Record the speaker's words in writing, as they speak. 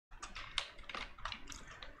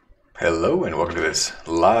Hello and welcome to this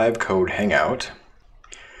live code hangout.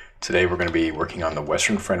 Today we're going to be working on the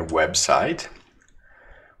Western Friend website.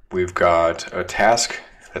 We've got a task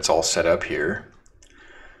that's all set up here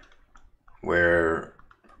where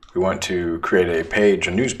we want to create a page,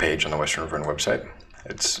 a news page on the Western Friend website.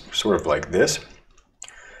 It's sort of like this,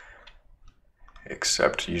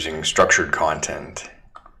 except using structured content.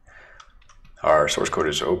 Our source code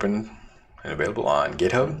is open and available on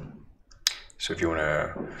GitHub. So if you want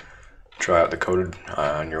to try out the code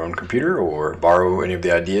on your own computer or borrow any of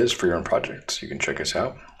the ideas for your own projects, you can check us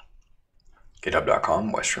out.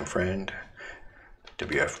 GitHub.com, Western Friend,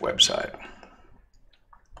 WF website.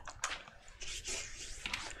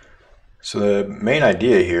 So the main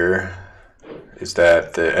idea here is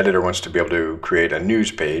that the editor wants to be able to create a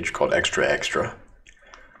news page called Extra.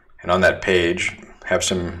 And on that page, have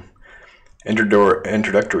some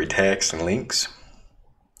introductory text and links.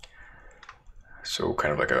 So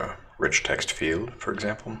kind of like a rich text field, for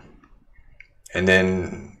example. And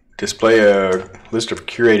then display a list of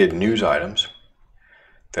curated news items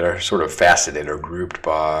that are sort of faceted or grouped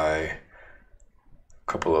by a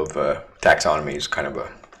couple of taxonomies, kind of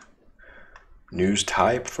a news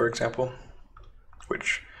type, for example,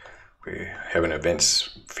 which we have an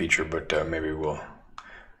events feature, but maybe we'll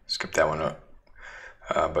skip that one up.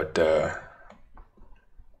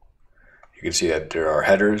 You can see that there are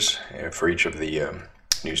headers for each of the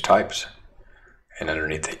news types, and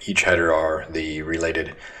underneath each header are the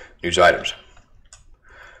related news items.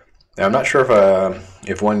 Now I'm not sure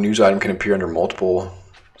if one news item can appear under multiple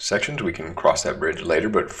sections. We can cross that bridge later,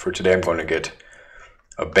 but for today I'm going to get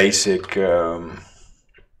a basic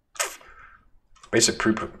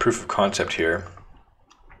proof of concept here,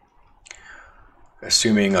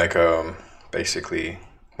 assuming like basically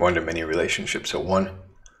one-to-many relationship. So one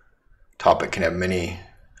topic can have many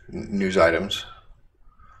news items,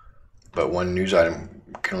 but one news item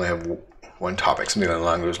can only have one topic, something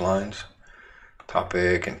along those lines.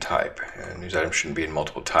 Topic and type. News item shouldn't be in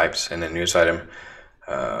multiple types, and a news item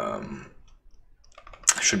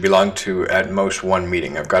should belong to at most one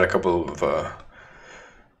meeting. I've got a couple of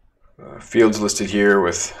fields listed here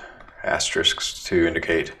with asterisks to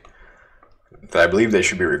indicate that I believe they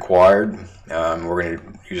should be required. We're going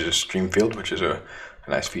to use a stream field, which is a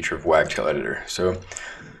nice feature of Wagtail editor. So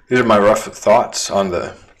these are my rough thoughts on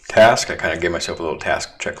the task. I kind of gave myself a little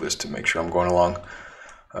task checklist to make sure I'm going along,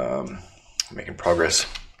 making progress.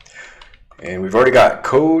 And we've already got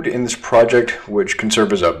code in this project which can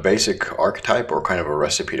serve as a basic archetype or kind of a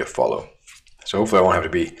recipe to follow. So hopefully I won't have to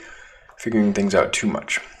be figuring things out too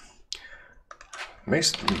much.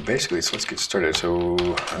 Basically, so let's get started. So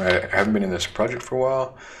I haven't been in this project for a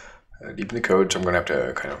while, deep in the code, so I'm going to have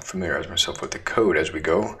to kind of familiarize myself with the code as we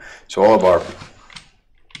go. So all of our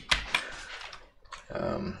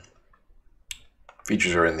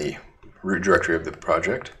features are in the root directory of the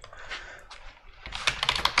project.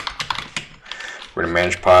 We're going to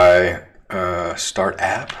manage by start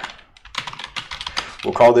app.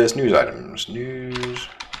 We'll call this news items. News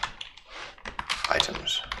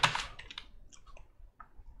items.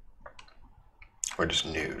 Or just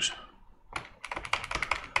news.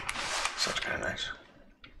 Sounds kind of nice.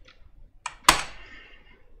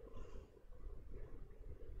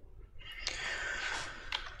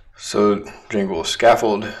 So Django will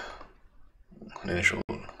scaffold an initial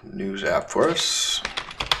news app for us.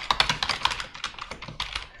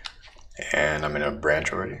 And I'm in a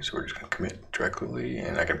branch already, so we're just going to commit directly,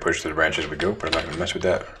 and I can push to the branch as we go, but I'm not going to mess with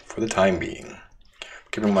that for the time being.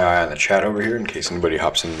 Keeping my eye on the chat over here in case anybody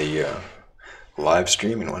hops in the live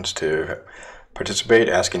stream and wants to participate,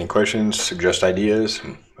 ask any questions, suggest ideas,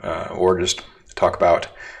 or just talk about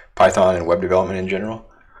Python and web development in general.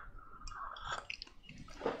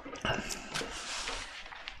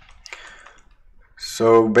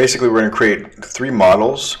 So basically we're going to create four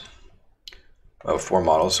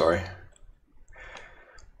models, sorry.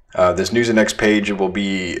 This news index page will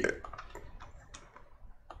be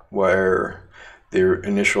where the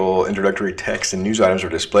initial introductory text and news items are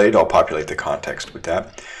displayed. I'll populate the context with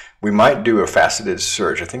that. We might do a faceted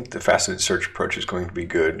search. I think the faceted search approach is going to be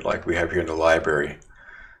good, like we have here in the library,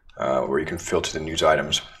 where you can filter the news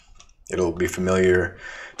items. It'll be familiar.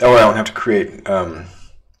 That way I don't have to create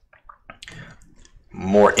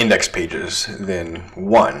more index pages than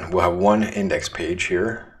one. We'll have one index page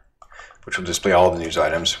here, which will display all of the news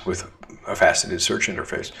items with a faceted search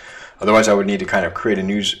interface. Otherwise, I would need to kind of create a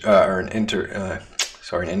news an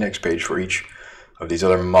index page for each of these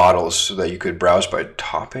other models so that you could browse by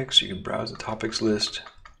topics. You could browse the topics list,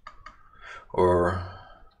 or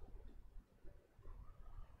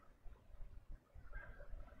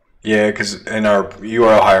Yeah, because in our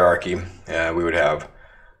URL hierarchy, we would have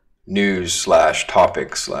news slash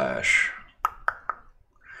topic slash.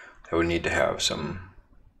 I would need to have some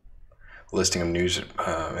listing of news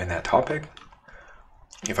in that topic.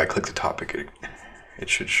 If I click the topic, it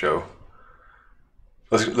should show.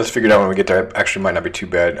 Let's figure it out when we get there. It actually might not be too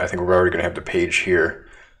bad. I think we're already going to have the page here.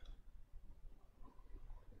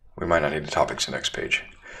 We might not need the topics in the next page.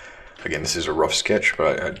 Again, this is a rough sketch,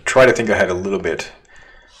 but I try to think ahead a little bit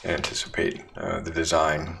and anticipate the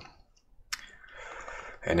design.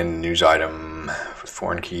 And then the news item with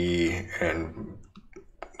foreign key and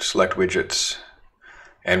select widgets.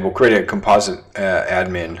 And we'll create a composite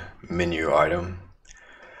admin menu item.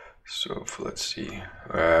 So let's see,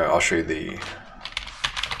 I'll show you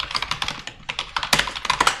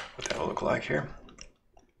what that'll look like here.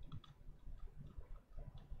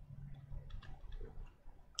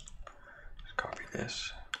 Just copy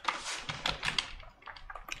this.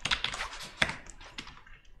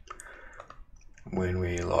 When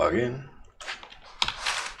we log in,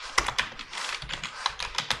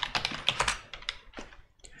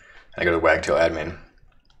 I go to Wagtail admin.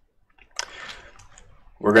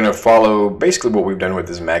 We're going to follow basically what we've done with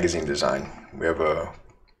this magazine design. We have a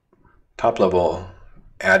top level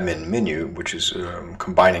admin menu, which is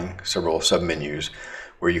combining several submenus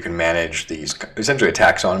where you can manage these, essentially a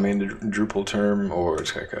taxonomy in the Drupal term, or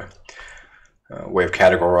it's like a way of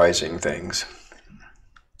categorizing things.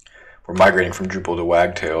 We're migrating from Drupal to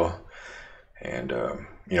Wagtail, and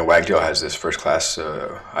Wagtail has this first-class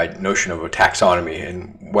notion of a taxonomy,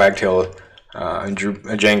 and Wagtail in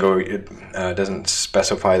Django, it doesn't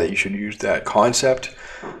specify that you should use that concept,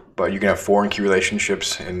 but you can have foreign key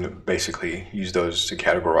relationships and basically use those to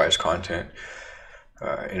categorize content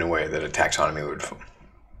in a way that a taxonomy would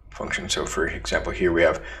function. So for example, here we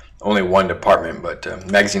have only one department, but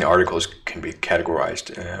magazine articles can be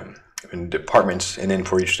categorized in departments, and then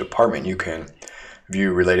for each department you can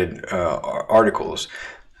view related articles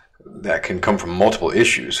that can come from multiple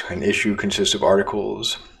issues. An issue consists of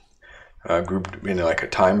articles grouped in like a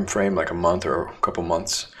time frame, like a month or a couple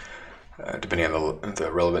months, depending on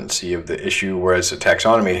the relevancy of the issue, whereas a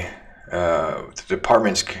taxonomy, the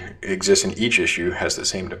departments exist in each issue, has the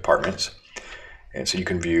same departments, and so you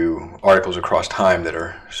can view articles across time that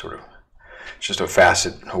are sort of just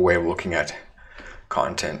a way of looking at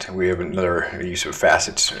content. We have another use of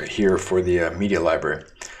facets here for the media library,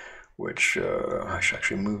 which I should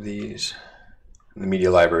actually move these. In the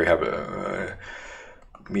media library have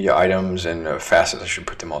media items and facets. I should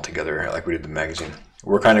put them all together like we did the magazine.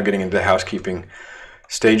 We're kind of getting into the housekeeping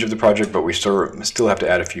stage of the project, but we still have to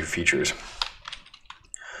add a few features.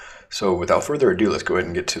 So without further ado, let's go ahead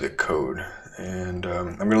and get to the code. And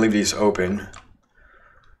I'm going to leave these open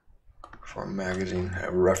for magazine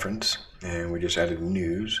reference, and we just added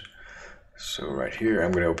news. So right here,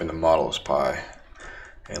 I'm going to open the models pie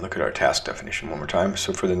and look at our task definition one more time.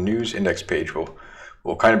 So for the news index page,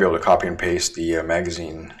 we'll kind of be able to copy and paste the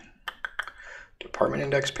magazine department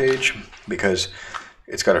index page because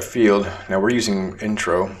it's got a field. Now we're using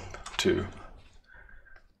intro to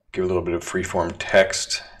give a little bit of freeform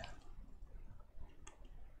text.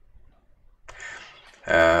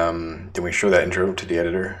 Then we show that intro to the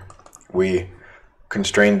editor. We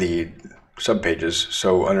constrain the subpages,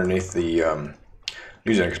 so underneath the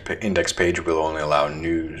news index page, we'll only allow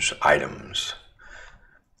news items.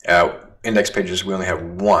 Index pages, we only have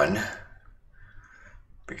one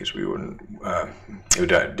because we wouldn't. It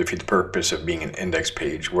would defeat the purpose of being an index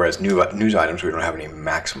page. Whereas news items, we don't have any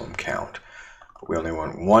maximum count. But we only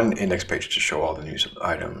want one index page to show all the news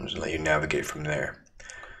items and let you navigate from there.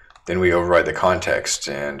 Then we override the context,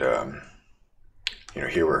 and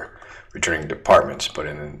here we're returning departments, but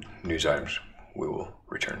in the news items, we will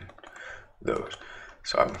return those.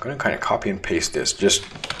 So I'm going to kind of copy and paste this, just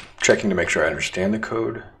checking to make sure I understand the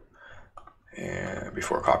code and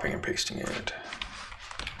before copying and pasting it.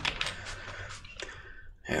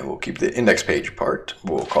 And we'll keep the index page part.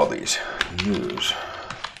 We'll call these news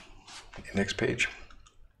index page.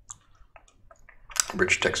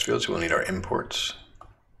 Rich text fields, we'll need our imports.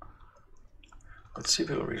 Let's see if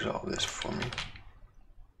it'll resolve this for me.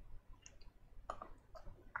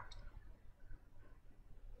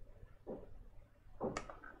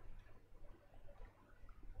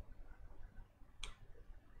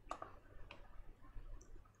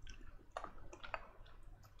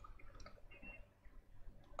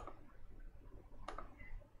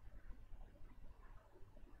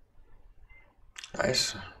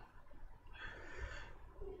 Nice.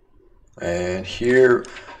 And here,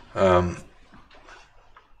 we'll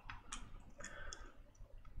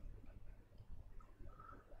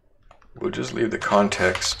we'll just leave the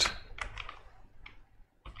context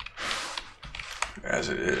as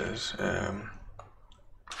it is,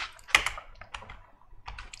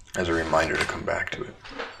 as a reminder to come back to it.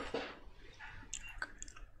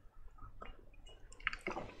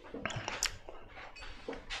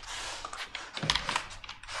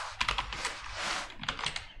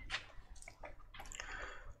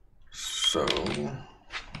 So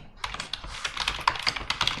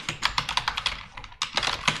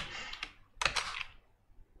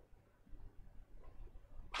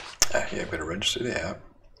yeah, I better register the app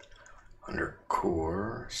under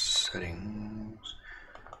core settings,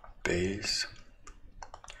 base,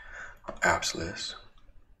 apps list.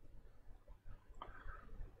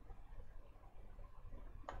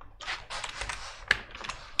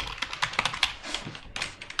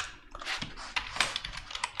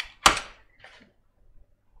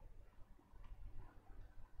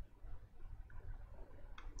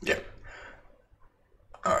 Yeah.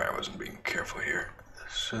 All right, I wasn't being careful here.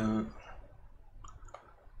 So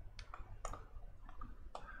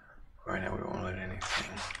right now we won't let anything.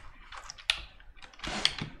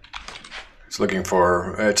 It's looking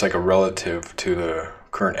for, it's like a relative to the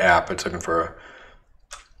current app. It's looking for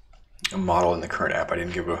a model in the current app. I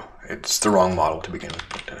didn't give it's the wrong model to begin with.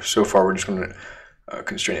 But, so far we're just going to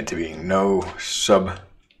constrain it to being no sub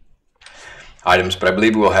items, but I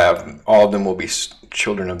believe we'll have, all of them will be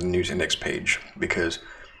children of the news index page, because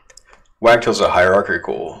Wagtail is a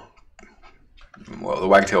hierarchical, well, the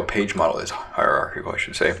Wagtail page model is hierarchical, I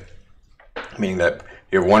should say, meaning that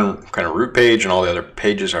you have one kind of root page and all the other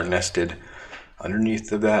pages are nested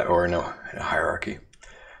underneath of that, or in a hierarchy.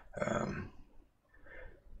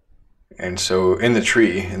 And so in the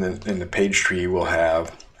tree, in the page tree, we'll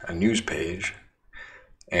have a news page,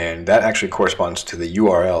 and that actually corresponds to the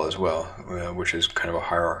URL as well, which is kind of a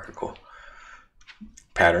hierarchical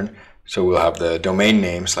pattern. So we'll have the domain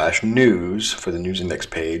name /news for the news index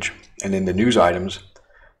page, and then the news items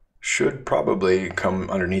should probably come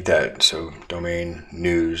underneath that. So domain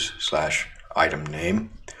news /item name.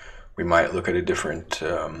 We might look at a different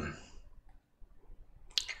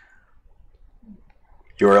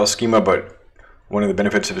URL schema, but one of the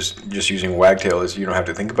benefits of just using Wagtail is you don't have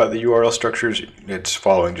to think about the URL structures. It's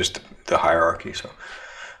following just the hierarchy. So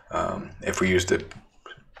if we use the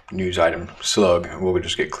news item slug, we'll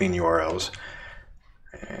just get clean URLs,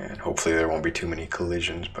 and hopefully there won't be too many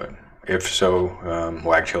collisions. But if so,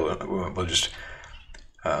 Wagtail will just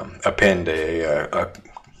append a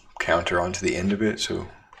counter onto the end of it, so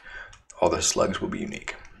all the slugs will be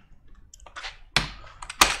unique.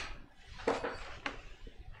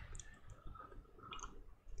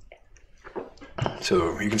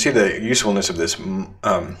 So you can see the usefulness of this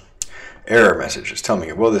error message. It's telling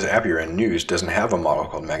me, well, this app you're in, news, doesn't have a model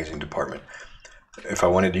called magazine department. If I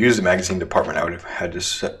wanted to use the magazine department, I would have had to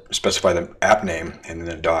specify the app name and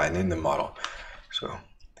then a dot and then the model. So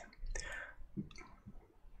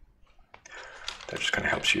that just kind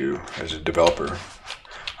of helps you as a developer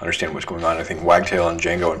understand what's going on. I think Wagtail and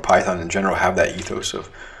Django and Python in general have that ethos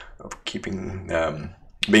of keeping,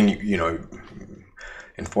 being, you know,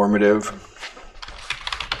 informative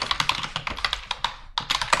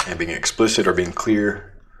and being explicit or being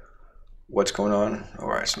clear what's going on. All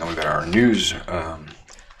right, so now we've got our news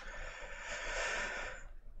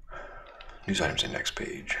items index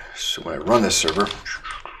page. So when I run this server,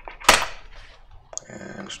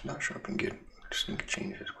 and it's not sure if I can get sync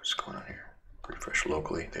changes. What's going on here? Refresh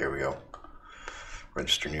locally. There we go.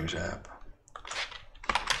 Register news app.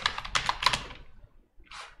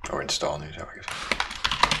 Or install news app, I guess.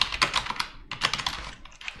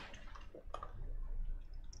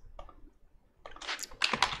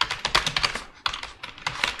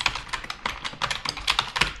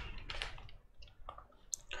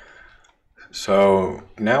 So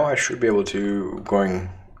now I should be able to go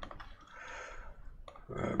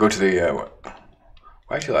to the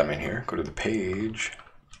Wagtail admin here, go to the page,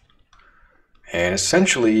 and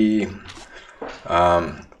essentially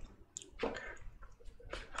I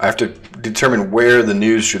have to determine where the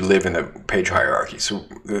news should live in the page hierarchy. So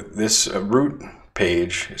this root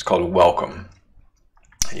page is called welcome.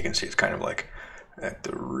 And you can see it's kind of like at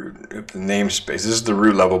the root of the namespace. This is the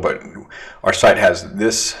root level, but our site has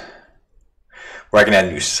this where I can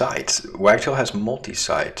add new sites. Wagtail has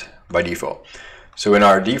multi-site by default. So in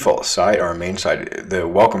our default site, our main site, the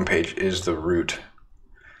welcome page is the root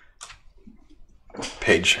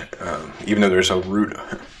page, even though there's a root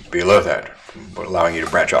below that, but allowing you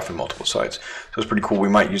to branch off in multiple sites. So it's pretty cool. We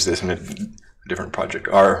might use this in a different project.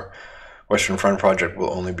 Our Western Front project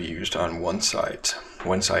will only be used on one site.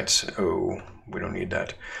 One site's, oh, we don't need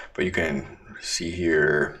that. But you can see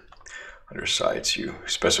here under sites, you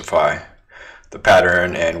specify the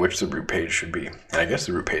pattern and which the root page should be. And I guess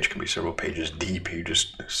the root page can be several pages deep. You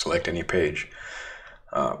just select any page.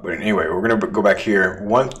 But anyway, we're going to go back here.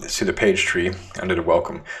 Let's see the page tree under the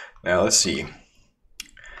welcome. Now let's see.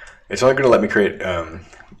 It's only going to let me create a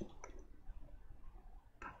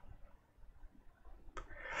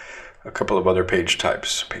couple of other page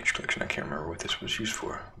types. Page collection, I can't remember what this was used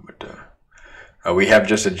for. But we have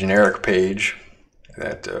just a generic page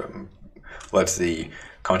that lets the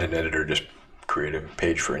content editor just create a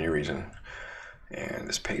page for any reason. And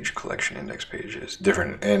this page collection index page is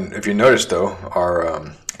different. And if you notice though,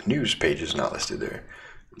 our news page is not listed there.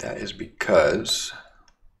 That is because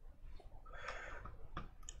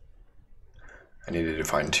I need to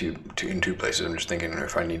define in two places. I'm just thinking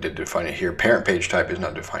if I need to define it here. Parent page type is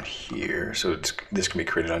not defined here. So this can be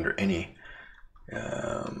created under any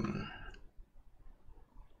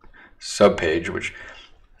subpage, which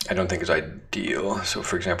I don't think is ideal. So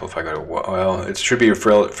for example, if I go to, well, it should be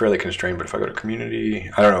fairly constrained, but if I go to community,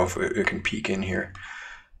 I don't know if it can peek in here.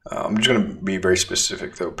 I'm just going to be very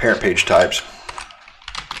specific though. Parent page types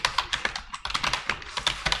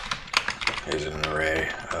is an array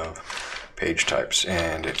of page types,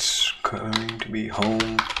 and it's going to be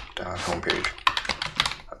homepage,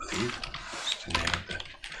 I believe. That's the name of it.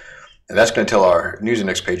 And that's going to tell our news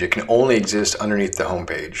index page it can only exist underneath the home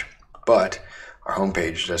page, but our home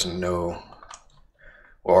page doesn't know.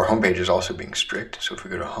 Well, our home page is also being strict. So if we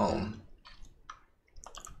go to home,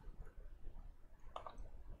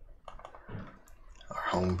 our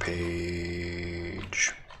home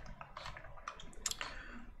page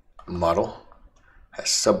model has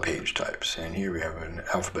subpage types, and here we have an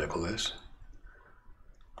alphabetical list.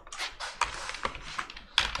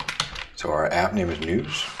 So our app name is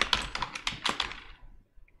news.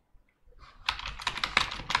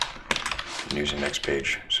 News index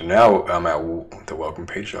page. So now I'm at the welcome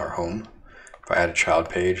page, our home. If I add a child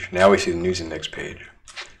page, now we see the news index page.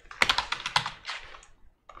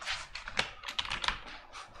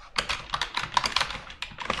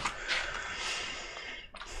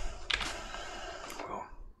 We'll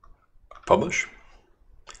publish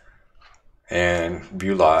and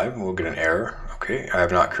view live. We'll get an error. Okay, I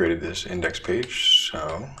have not created this index page,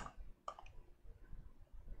 so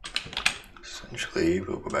essentially,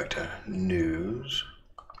 we'll go back to news,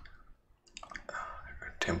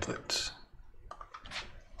 templates,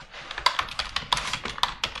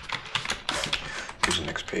 here's the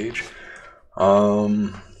next page.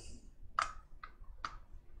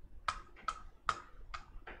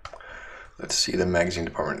 Let's see the magazine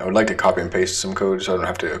department. I would like to copy and paste some code so I don't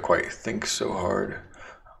have to quite think so hard.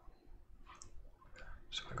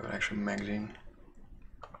 So I go to actual magazine,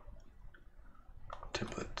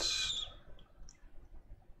 templates.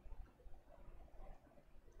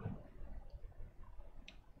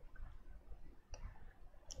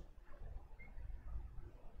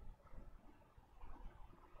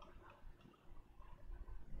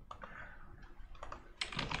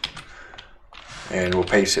 And we'll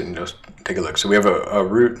paste it and just take a look. So we have a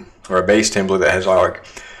root or a base template that has our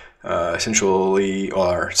essentially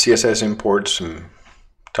our CSS imports, some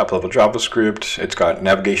top level JavaScript. It's got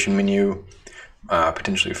navigation menu,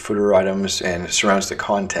 potentially footer items, and it surrounds the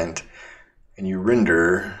content. And you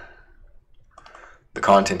render the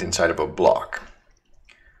content inside of a block.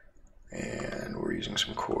 And we're using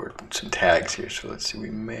some tags here. So let's see, we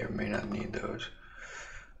may or may not need those.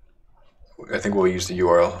 I think we'll use the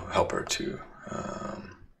URL helper to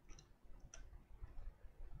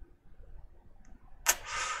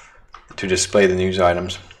display the news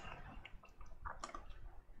items,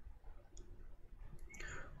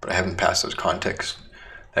 but I haven't passed that context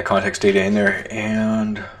data in there,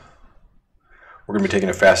 and we're going to be taking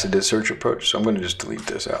a faceted search approach, so I'm going to just delete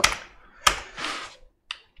this out.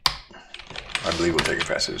 I believe we'll take a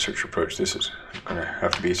faceted search approach. This is going to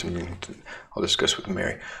have to be something I'll discuss with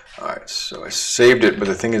Mary. Alright, so I saved it, but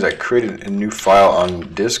the thing is I created a new file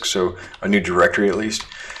on disk, so a new directory at least,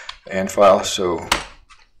 and file. So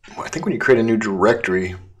I think when you create a new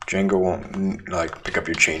directory, Django won't like pick up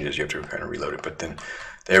your changes. You have to kind of reload it, but then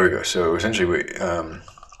there we go. So essentially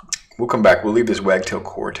we'll come back. We'll leave this Wagtail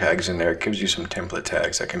core tags in there. It gives you some template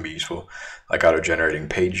tags that can be useful, like auto-generating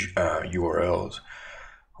page URLs.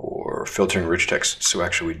 Or filtering rich text. So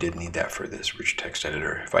actually we did need that for this rich text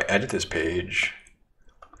editor. If I edit this page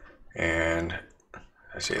and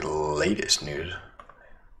I say latest news,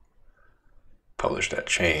 publish that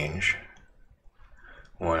change,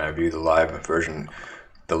 when I view the live version,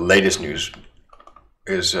 the latest news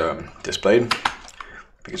is displayed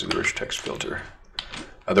because of the rich text filter.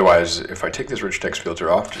 Otherwise, if I take this rich text filter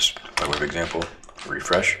off, just by way of example,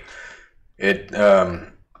 refresh, it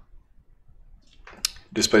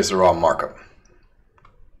displays the raw markup.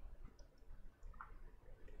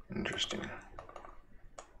 Interesting.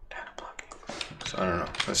 So I don't know.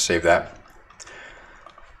 Let's save that.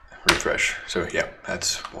 Refresh. So yeah,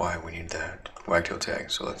 that's why we need that Wagtail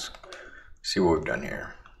tag. So let's see what we've done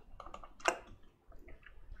here.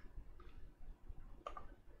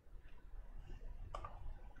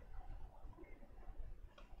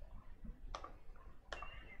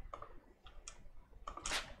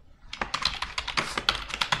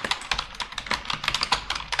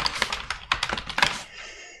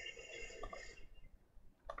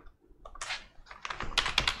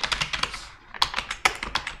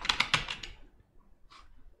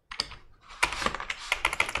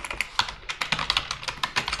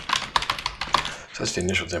 That's the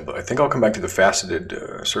initial template. I think I'll come back to the faceted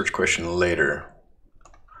search question later.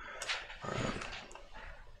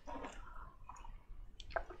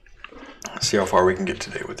 See how far we can get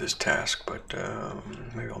today with this task, but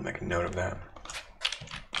maybe I'll make a note of that.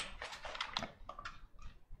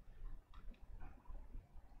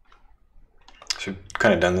 So we've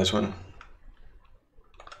kind of done this one.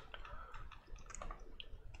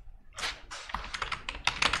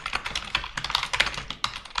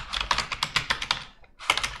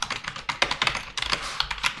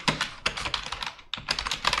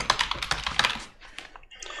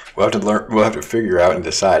 We'll have to figure out and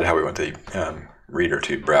decide how we want the reader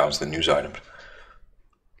to browse the news items.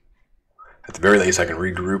 At the very least, I can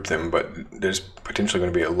regroup them, but there's potentially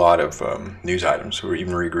going to be a lot of news items, so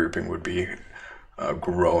even regrouping would be a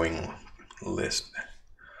growing list.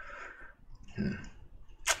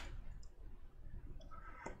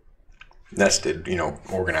 Nested, you know,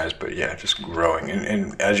 organized, but yeah, just growing.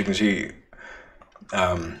 And as you can see,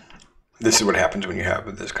 this is what happens when you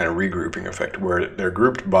have this kind of regrouping effect where they're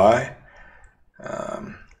grouped by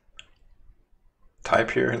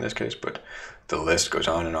type here in this case, but the list goes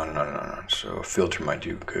on and on and on and on. So a filter might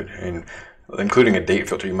do good. And including a date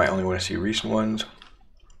filter, you might only want to see recent ones,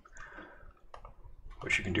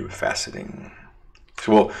 which you can do with faceting.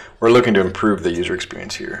 So we're looking to improve the user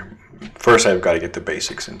experience here. First, I've got to get the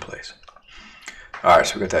basics in place. All right,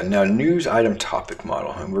 so we got that. Now, news item topic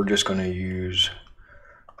model, and we're just going to use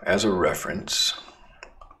as a reference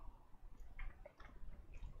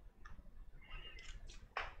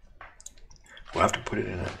we'll have to put it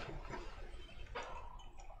in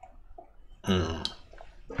a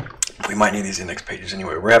we might need these index pages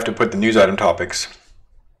anyway. We have to put the news item topics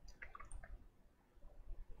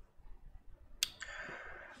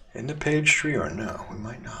in the page tree, or no, we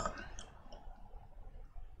might not.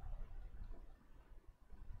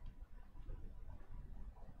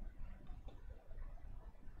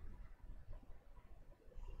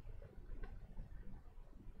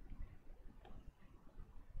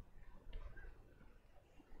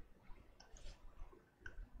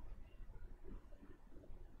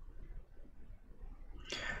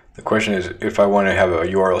 The question is, if I want to have a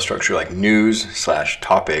URL structure like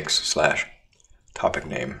news/topics/topic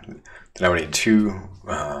name, then I would need two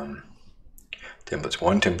templates.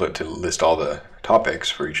 One template to list all the topics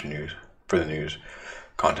for each news, for the news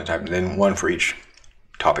content type, and then one for each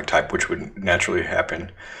topic type, which would naturally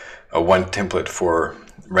happen. One template for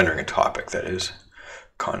rendering a topic that is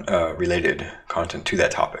related content to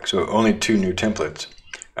that topic. So only two new templates,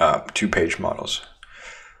 2 page models.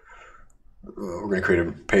 We're going to create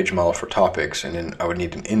a page model for topics, and then I would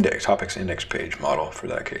need an topics index page model for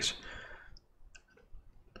that case,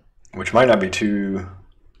 which might not be too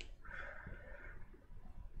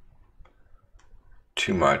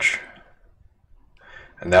much.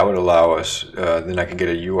 And that would allow us, then I can get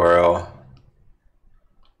a URL.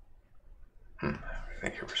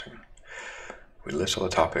 Think here for a second. We list all the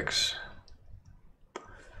topics.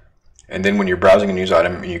 And then when you're browsing a news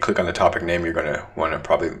item and you click on the topic name, you're going to want to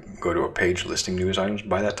probably go to a page listing news items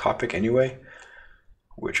by that topic anyway,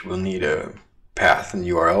 which will need a path and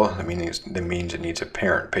URL. That means it needs a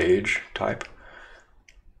parent page type.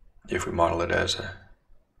 If we model it as a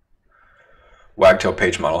Wagtail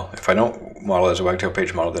page model. If I don't model it as a Wagtail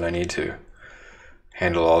page model, then I need to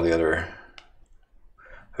handle all the other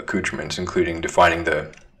accoutrements, including defining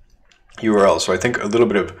the URL. So I think a little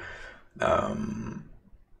bit of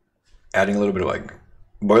adding a little bit of like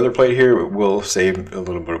boilerplate here will save a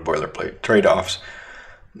little bit of boilerplate trade-offs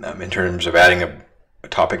in terms of adding a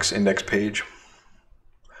topics index page,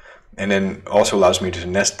 and then also allows me to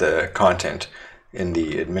nest the content in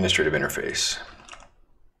the administrative interface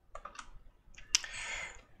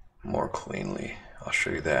more cleanly. I'll show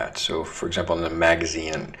you that. So for example, in the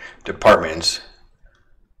magazine and departments,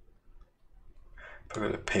 if I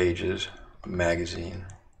go to pages, magazine,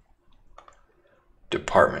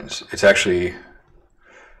 departments. It's actually,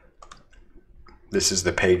 this is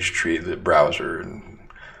the page tree, the browser, and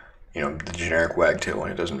the generic Wagtail one.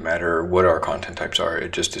 It doesn't matter what our content types are.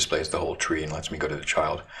 It just displays the whole tree and lets me go to the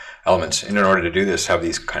child elements. And in order to do this, have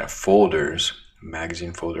these kind of folders.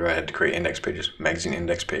 Magazine folder, I had to create index pages. Magazine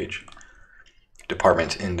index page,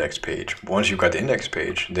 department index page. Once you've got the index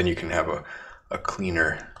page, then you can have a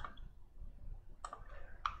cleaner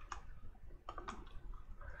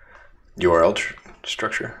URL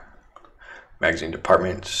structure. Magazine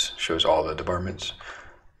departments shows all the departments.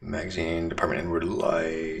 Magazine department inward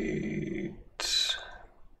light.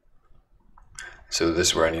 So this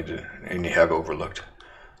is where I need to have overlooked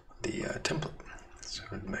the template. So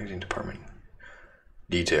magazine department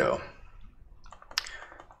detail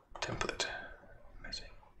template.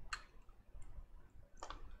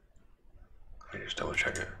 Let me just double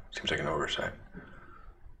check it. Seems like an oversight.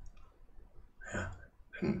 Yeah,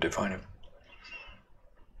 didn't define it.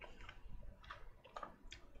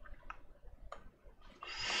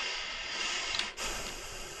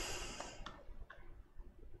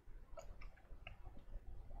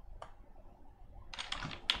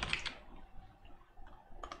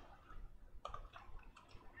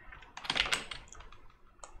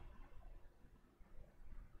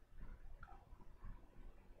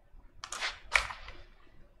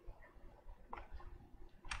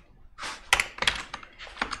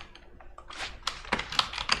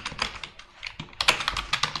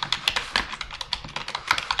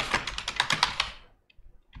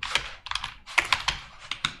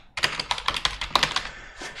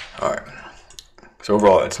 Alright, so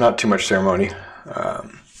overall it's not too much ceremony,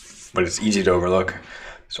 but it's easy to overlook,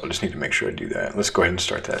 so I just need to make sure I do that. Let's go ahead and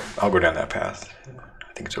start that. I'll go down that path.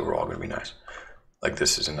 I think it's overall going to be nice. Like,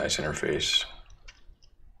 this is a nice interface,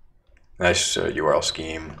 nice URL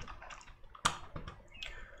scheme,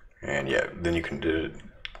 and yeah, then you can do it.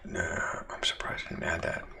 I'm surprised I didn't add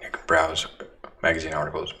that. You can browse magazine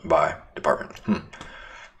articles by department.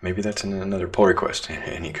 Maybe that's in another pull request. In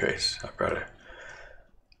any case, I've got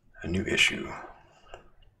a new issue.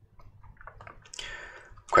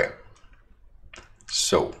 Okay,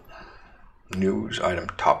 so news item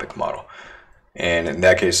topic model, and in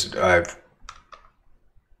that case I've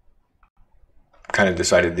kind of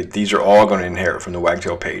decided that these are all going to inherit from the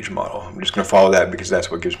Wagtail page model. I'm just going to follow that because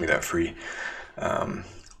that's what gives me that free the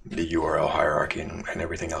URL hierarchy and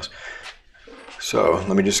everything else. So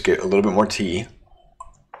let me just get a little bit more tea.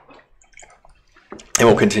 And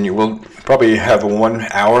we'll continue. We'll probably have a 1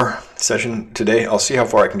 hour session today. I'll see how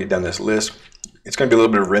far I can get down this list. It's going to be a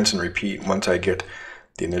little bit of rinse and repeat once I get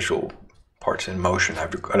the initial parts in motion.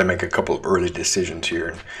 I've got to make a couple of early decisions here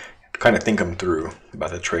and kind of think them through about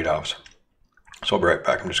the trade-offs. So I'll be right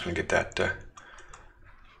back. I'm just going to get that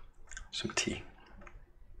some tea.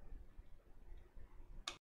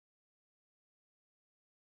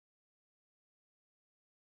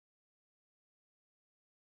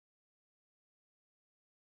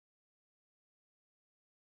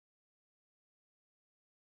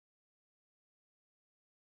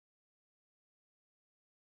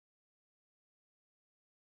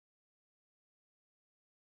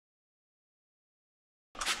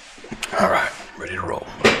 All right, ready to roll.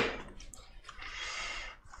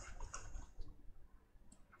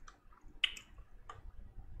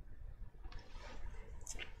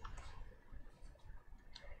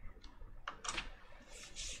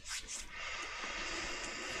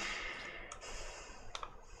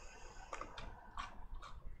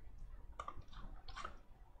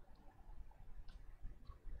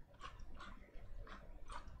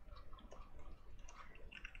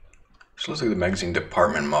 So let's look at the magazine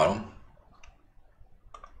department model.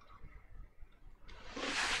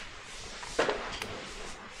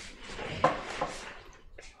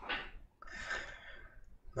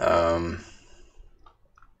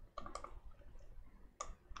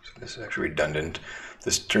 So this is actually redundant.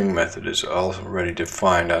 The string method is already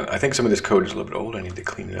defined. I think some of this code is a little bit old. I need to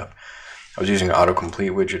clean it up. I was using an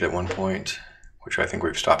autocomplete widget at one point, which I think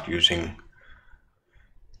we've stopped using.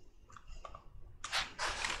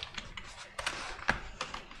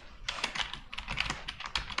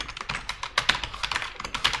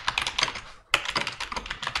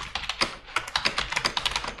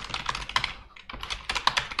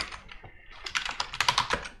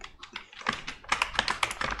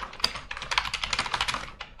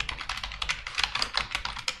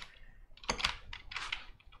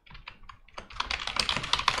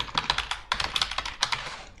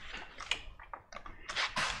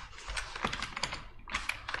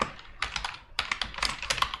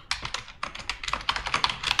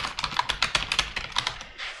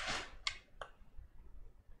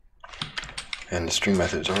 and the stream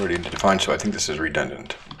method is already defined, so I think this is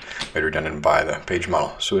redundant, made redundant by the page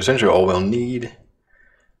model. So essentially all we'll need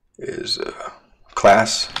is a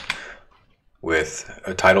class with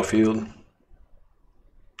a title field,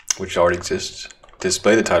 which already exists,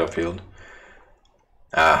 display the title field,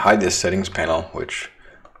 hide this settings panel, which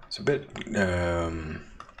is a bit,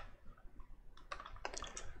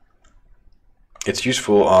 it's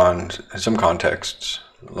useful on some contexts,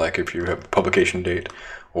 like if you have a publication date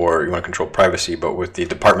or you want to control privacy, but with the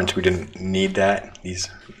departments we didn't need that, these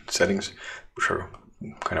settings, which are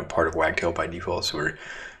kind of part of Wagtail by default, so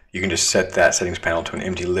you can just set that settings panel to an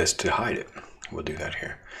empty list to hide it. We'll do that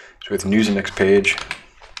here. So with news index page,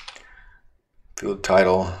 field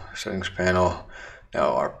title, settings panel.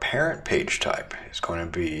 Now our parent page type is going to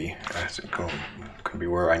be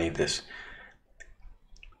where I need this.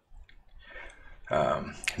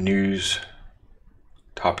 News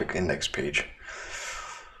topic index page.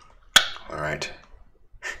 All right.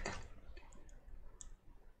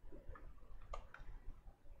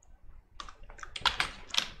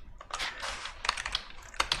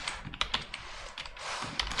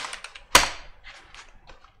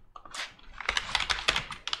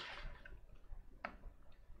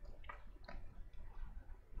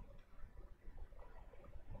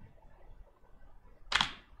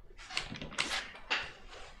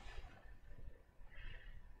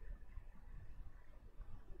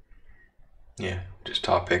 Yeah, just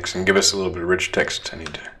topics, and give us a little bit of rich text. I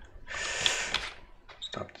need to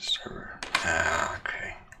stop the server.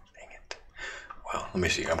 Okay, dang it. Well, let me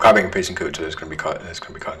see. I'm copying and pasting code, so it's going to be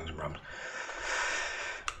causing some problems.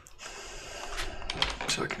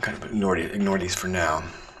 So I can kind of ignore these for now.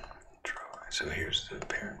 So here's the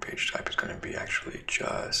parent page type. Is going to be actually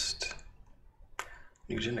just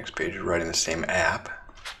news index page, right in the same app.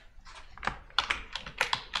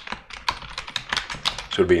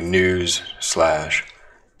 So it'd be news/topics.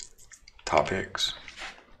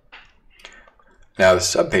 Now the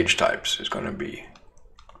subpage types is going to be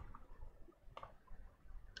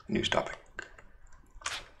news topic.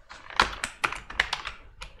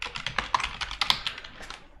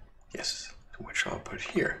 Yes, which I'll put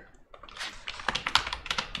here.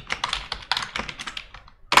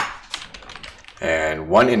 And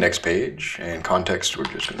one index page and context, we're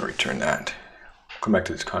just going to return that. Come back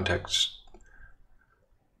to this context.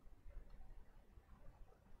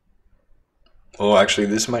 Well, actually,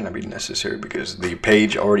 this might not be necessary because the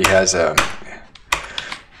page already has the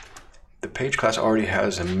page class already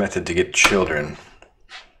has a method to get children.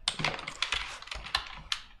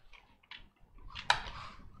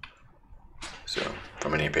 So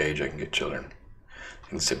from any page, I can get children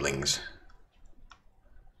and siblings.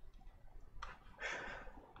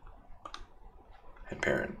 And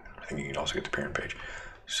parent. I think you can also get the parent page.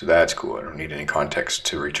 So that's cool. I don't need any context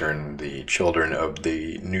to return the children of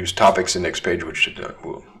the news topics index page, which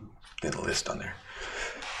will then list on there.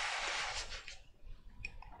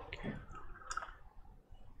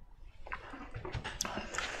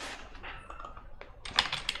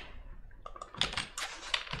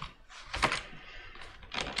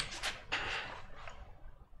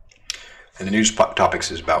 And the news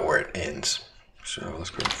topics is about where it ends. So let's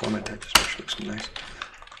go and format that just make sure it looks nice.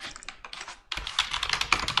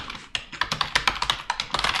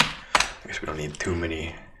 I guess we don't need too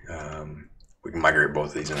many. We can migrate both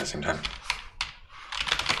of these in at the same time.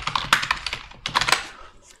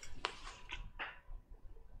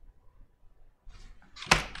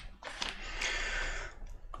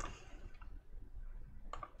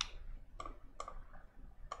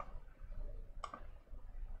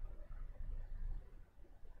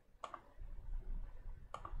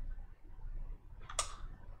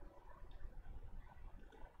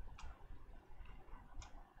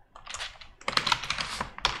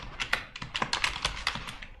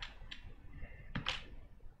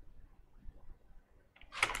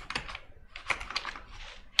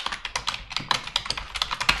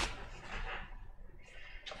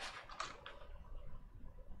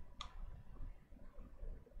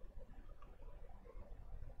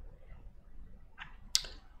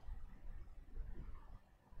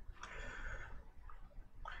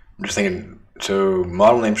 I'm just thinking, so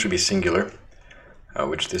model name should be singular,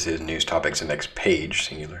 which this is news topics index page,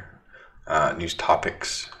 singular. News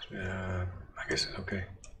topics, I guess it's okay.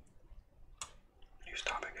 News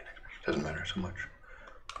topic index page, doesn't matter so much.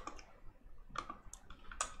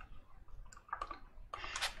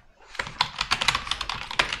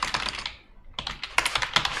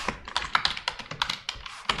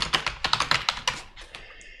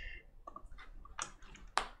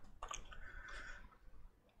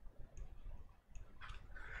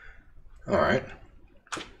 All right.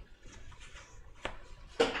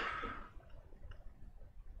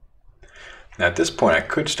 Now at this point, I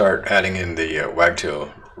could start adding in the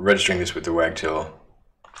Wagtail, registering this with the Wagtail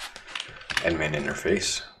admin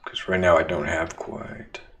interface, because right now I don't have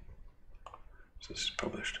quite, this is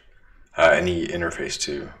published, any interface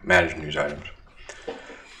to manage news items.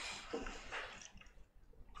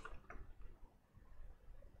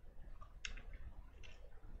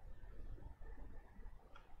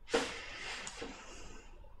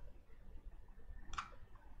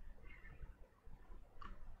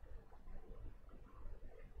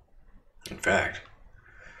 In fact,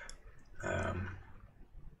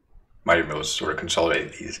 might even be able to sort of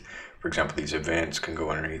consolidate these. For example, these events can go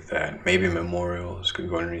underneath that. Maybe memorials could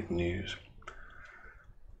go underneath news.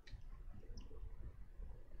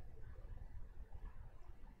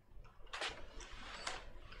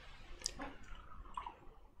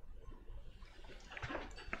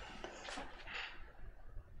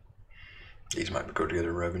 These might go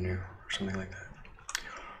together, revenue or something like that.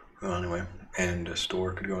 Well, anyway, and a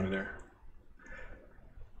store could go into there.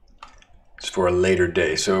 It's for a later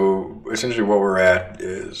day. So essentially what we're at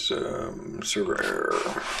is server error.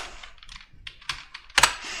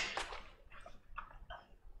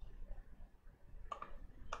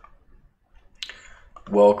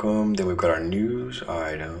 Welcome, then we've got our news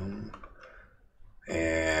item,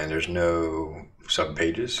 and there's no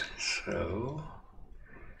subpages. So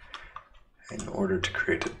in order to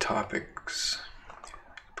create the topics,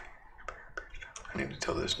 I need to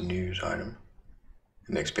tell this news item.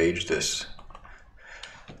 Next page, this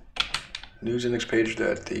news index page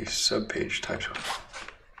that the subpage types of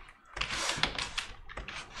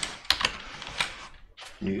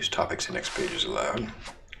news topics index page is allowed,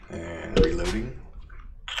 and reloading.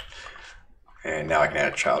 And now I can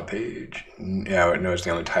add a child page. Now it knows the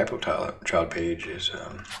only type of child page is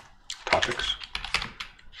topics.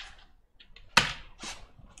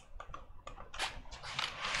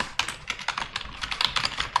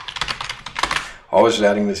 Always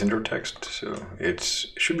adding this intro text, so it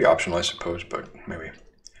should be optional, I suppose, but maybe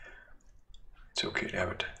it's okay to have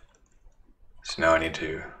it. So now I need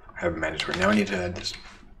to have it mandatory. Now I need to add this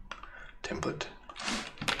template.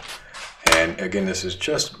 And again, this is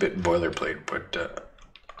just a bit boilerplate, but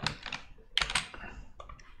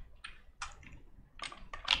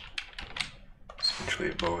essentially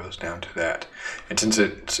it boils down to that. And since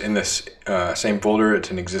it's in this same folder,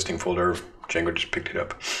 it's an existing folder, Django just picked it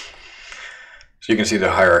up. So you can see the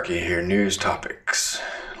hierarchy here, news topics,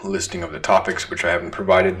 listing of the topics, which I haven't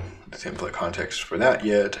provided the template context for that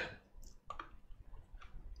yet.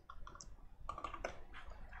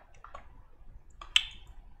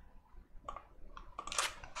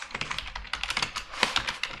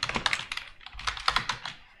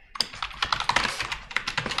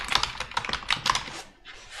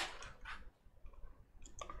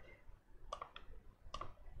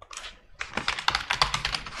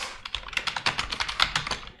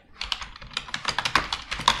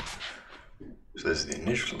 So this is the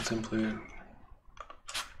initial template.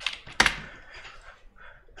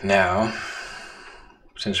 Now,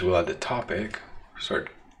 since we'll add the topic, start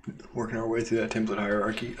working our way through that template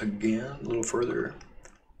hierarchy again, a little further.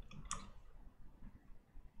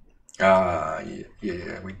 Yeah,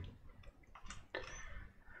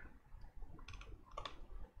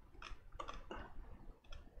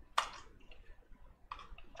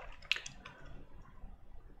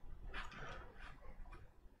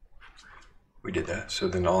 we did that. So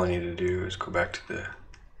then all I need to do is go back to the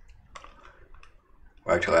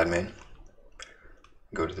Wagtail admin,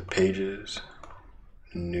 go to the pages,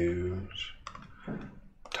 news,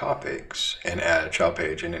 topics, and add a child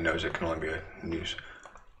page, and it knows it can only be a news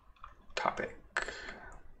topic,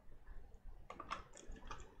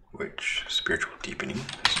 which spiritual deepening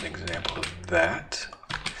is an example of that,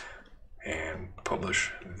 and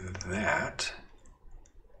publish that.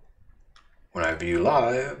 When I view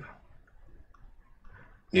live,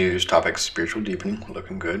 news, topics, spiritual deepening,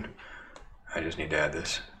 looking good. I just need to add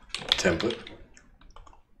this template.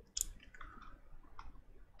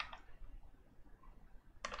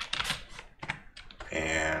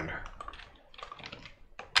 And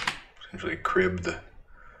essentially crib the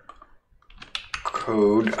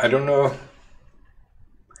code. I don't know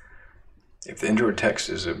if the intro text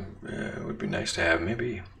is would be nice to have,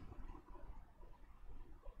 maybe.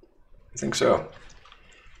 I think so.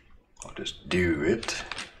 I'll just do it,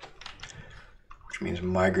 which means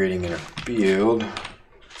migrating in a field.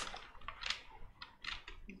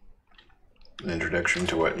 An introduction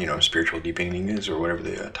to what, spiritual deepening is, or whatever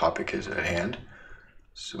the topic is at hand.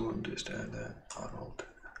 So we'll just add that on alt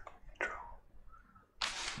intro.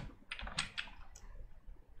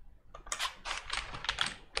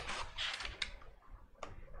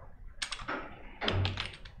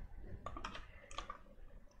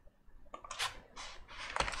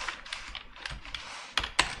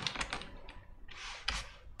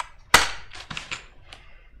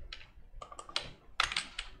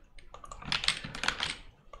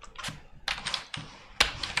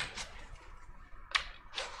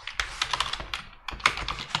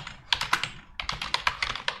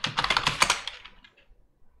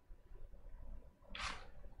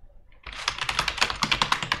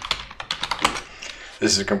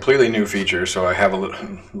 This is a completely new feature, so I have a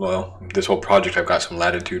little, well, this whole project I've got some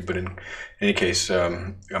latitude, but in any case,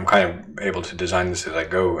 I'm kind of able to design this as I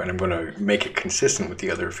go, and I'm going to make it consistent with the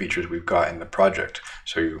other features we've got in the project.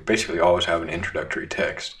 So you basically always have an introductory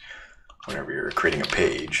text whenever you're creating a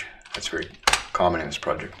page. That's very common in this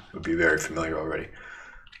project. It would be very familiar already.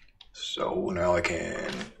 So now I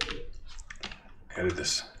can edit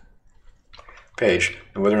this page.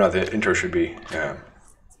 And whether or not the intro should be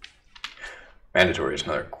mandatory is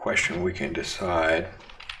another question we can decide.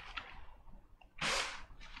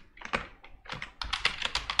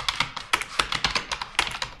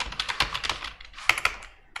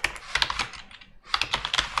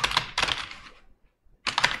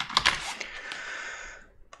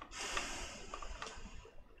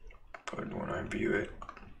 But when I view it,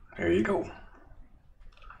 there you go.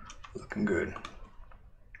 Looking good.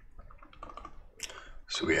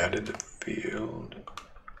 So we added the field.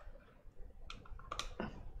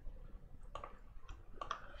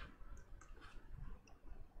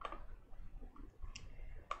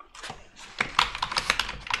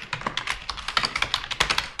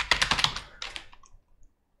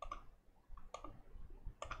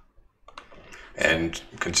 And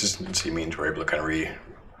consistency means we're able to kind of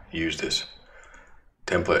reuse this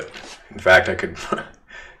template. In fact, I could,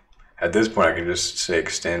 at this point, I could just say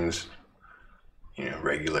extends,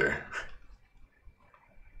 regular,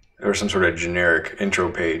 or some sort of generic intro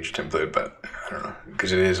page template, but I don't know,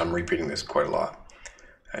 because I'm repeating this quite a lot.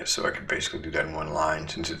 So I could basically do that in one line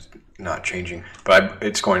since it's not changing, but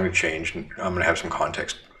it's going to change. I'm going to have some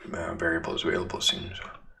context variables available soon. So.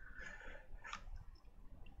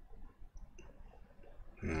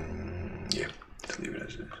 Yeah, let's leave it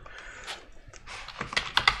as is.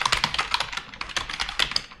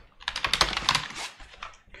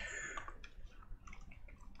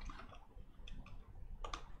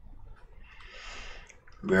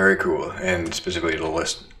 Very cool, and specifically it'll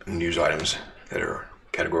list news items that are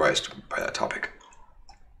categorized by that topic.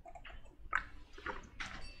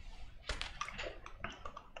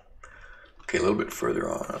 Okay, a little bit further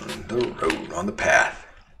on the road, on the path.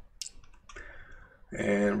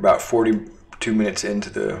 And about 42 minutes into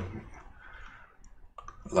the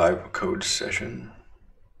live code session.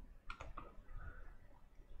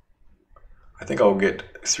 I think I'll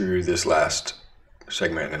get through this last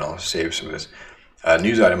segment and then I'll save some of this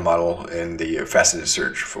news item model and the faceted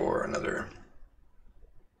search for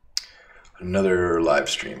another live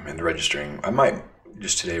stream and the registering. I might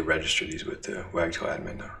just today register these with the Wagtail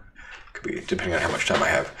admin though. Could be depending on how much time I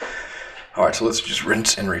have. All right, so let's just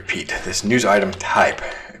rinse and repeat. This news item type,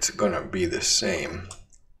 it's going to be the same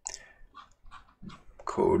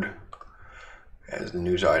code as the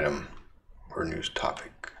news item or news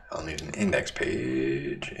topic. I'll need an index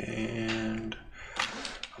page and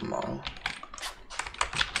a model.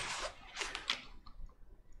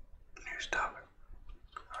 News topic.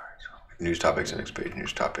 All right, so news topics, index page,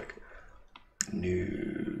 news topic,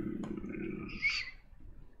 news.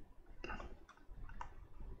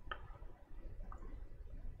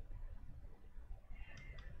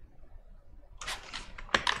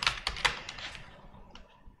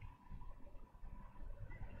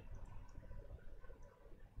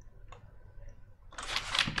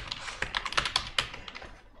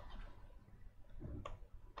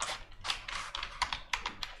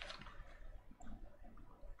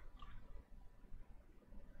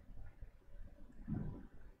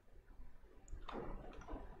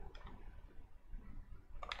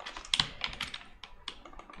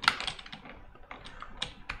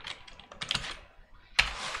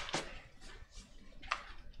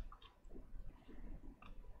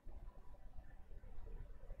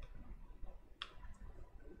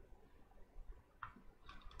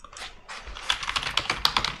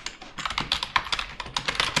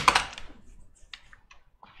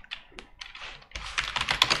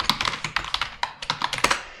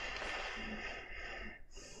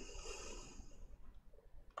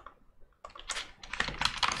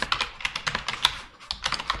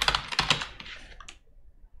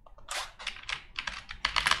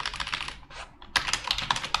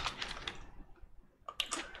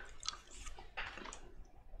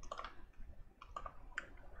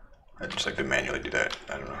 I just like to manually do that.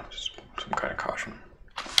 I don't know, just some kind of caution.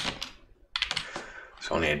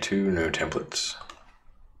 So I'll need 2 new templates.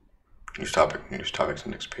 News topic, news topics,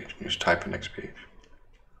 index page, news type, index page,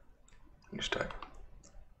 news type.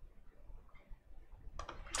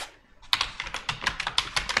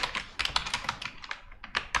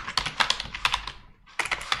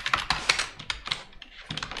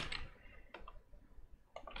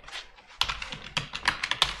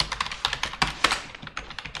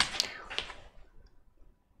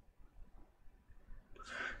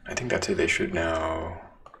 I think that's it. They should now.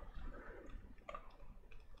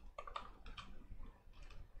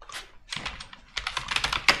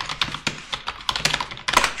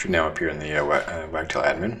 Should now appear in the Wagtail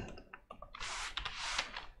admin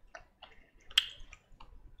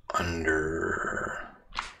under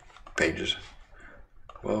pages.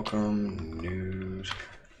 Welcome, news.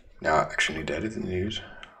 Now I actually need to edit the news.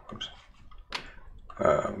 Oops.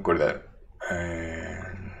 Go to that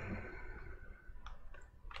and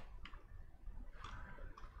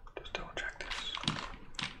just double check this.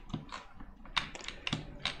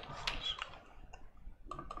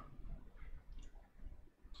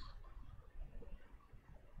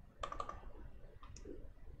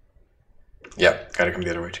 Yeah, gotta come the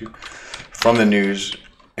other way too. From the news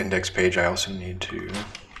index page, I also need to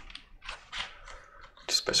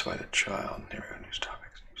specify the child. There we go, news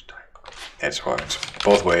topics, news type. That's why it's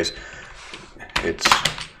both ways. It's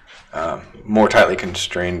more tightly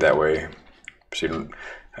constrained that way. So you don't,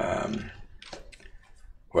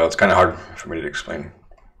 well, it's kind of hard for me to explain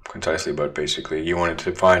concisely, but basically you wanted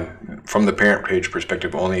to find, from the parent page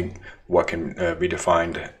perspective, only what can be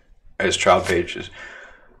defined as child pages.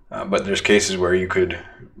 But there's cases where you could,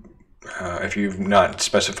 if you've not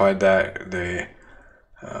specified that, the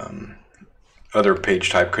other page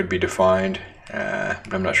type could be defined.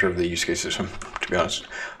 I'm not sure of the use cases, to be honest,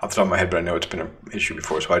 off the top of my head, but I know it's been an issue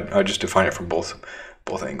before, so I just define it from both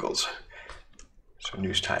angles. So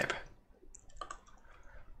news type.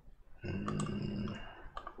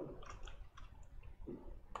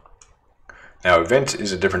 Now event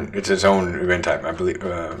is a different, it's its own event type, I believe,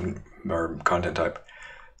 or content type.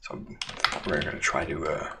 So we're going to try to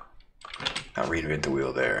not reinvent the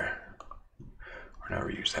wheel there, or not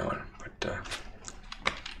reuse that one, but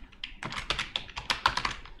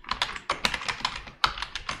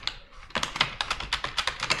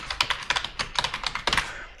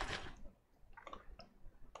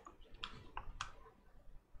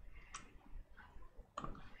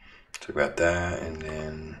so we got that, and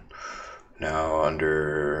then now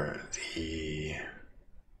under the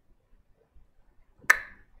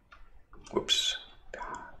whoops.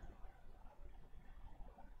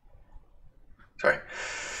 Sorry.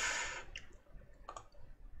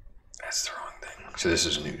 That's the wrong thing. So this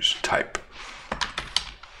is news type.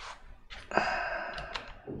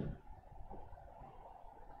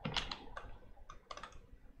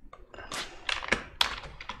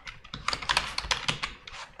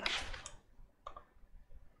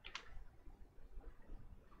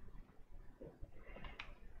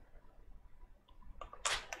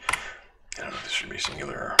 I don't know if this should be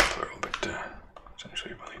singular or plural, but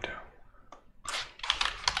essentially we'll need to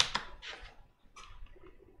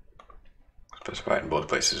specify it in both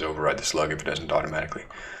places, override the slug if it doesn't automatically.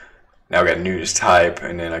 Now we got news type,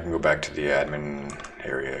 and then I can go back to the admin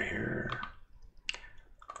area here.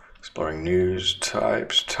 Exploring news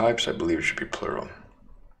types. Types, I believe, should be plural.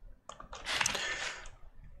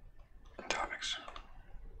 Topics.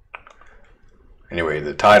 Anyway,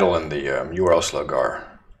 the title and the URL slug are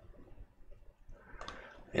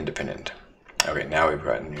independent. Okay, now we've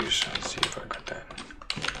got news. Let's see if I got that.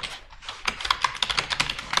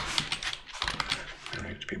 I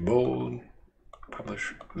need to be bold.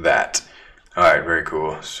 Publish that. All right, very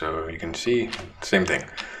cool. So you can see same thing.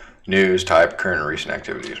 News type, current and recent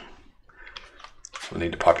activities. We'll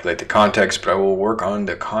need to populate the context, but I will work on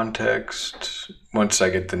the context once I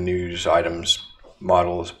get the news items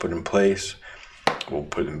models put in place. We'll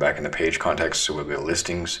put them back in the page context, so we'll get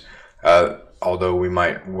listings. Although we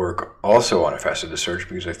might work also on a faceted search,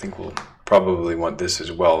 because I think we'll probably want this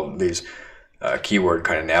as well. These keyword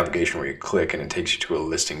kind of navigation where you click and it takes you to a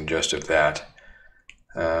listing just of that.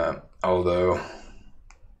 Although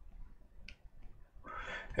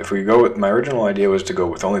if we go with, my original idea was to go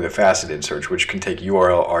with only the faceted search, which can take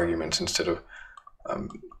URL arguments instead of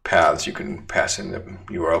paths. You can pass in the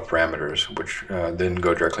URL parameters, which then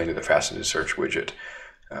go directly into the faceted search widget.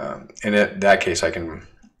 In that case, I can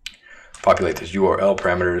populate these URL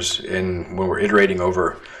parameters in when we're iterating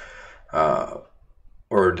over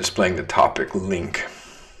or displaying the topic link.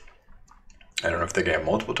 I don't know if they can have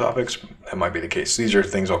multiple topics. That might be the case. These are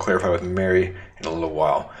things I'll clarify with Mary in a little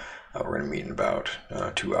while. We're going to meet in about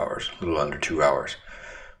 2 hours, a little under 2 hours.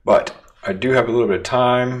 But I do have a little bit of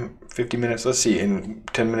time, 50 minutes. Let's see, in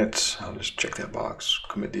 10 minutes, I'll just check that box,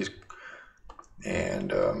 commit these.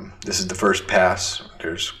 And this is the first pass.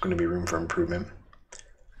 There's going to be room for improvement.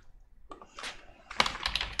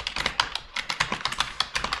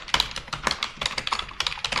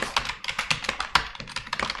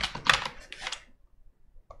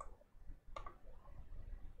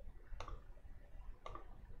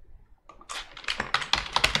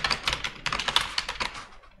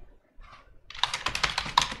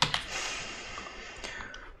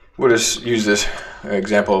 we'll just use this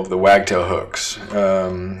example of the Wagtail hooks,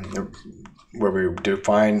 where we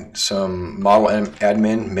define some model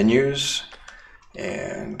admin menus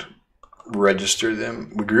and register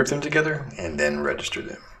them. We group them together and then register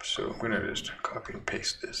them. So I'm going to just copy and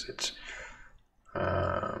paste this. It's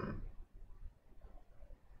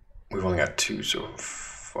we've only got 2 so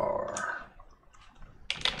far.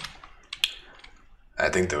 I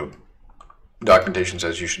think the documentation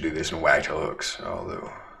says you should do this in Wagtail hooks,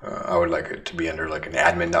 although I would like it to be under like an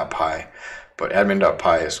admin.py, but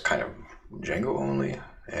admin.py is kind of Django only,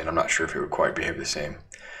 and I'm not sure if it would quite behave the same.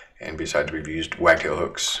 And besides, we've used Wagtail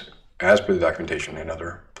hooks as per the documentation in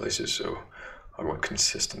other places, so I'll go with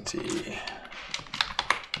consistency.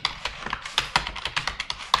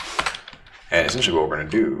 And essentially what we're going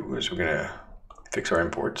to do is we're going to fix our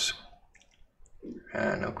imports.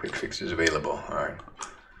 And no quick fixes available. All right.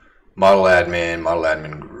 Model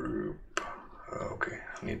admin group. Okay,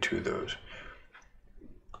 I need 2 of those.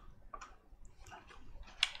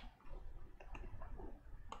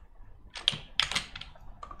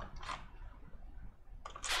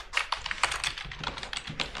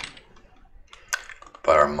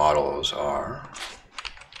 But our models are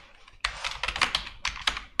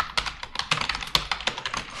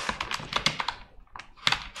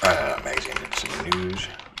not magazine, it's news.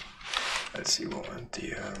 Let's see what want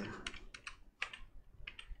the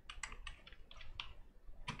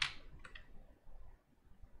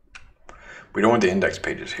we don't want the index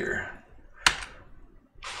pages here.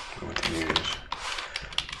 We want the news.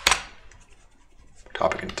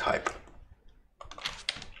 Topic and type.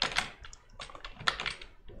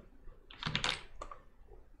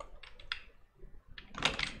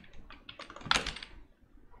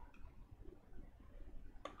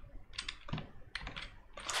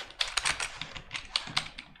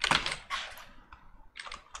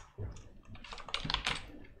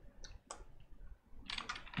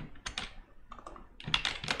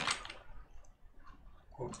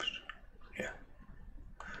 Oops. Yeah.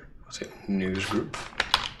 Let's say news group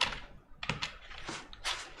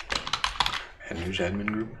and news admin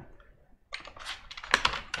group.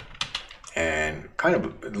 And kind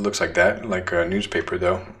of it looks like that, like a newspaper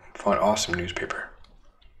though. Font awesome newspaper.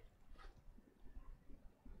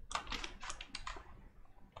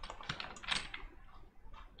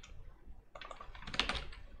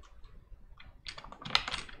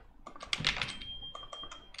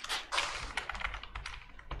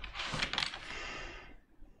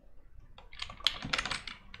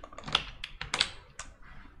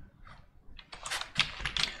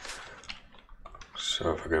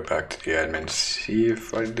 So if I go back to the admin, see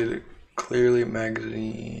if I did it clearly,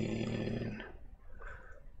 magazine.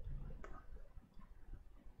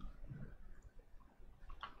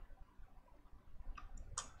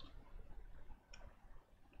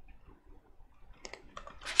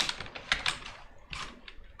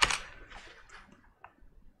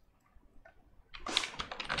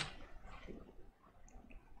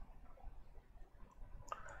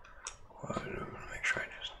 Make sure I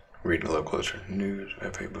just read a little closer. News,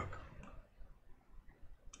 FA book.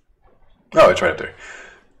 Oh, it's right up there.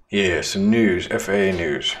 Yeah, so news, FA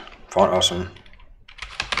news. Font awesome.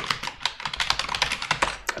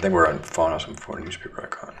 I think we're on font awesome for newspaper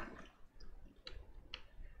icon.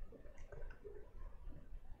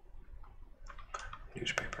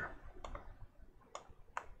 Newspaper.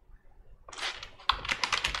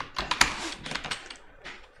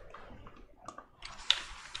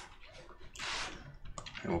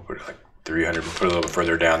 And we'll put it like 300, we'll put it a little bit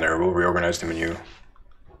further down there. We'll reorganize the menu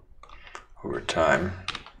over time.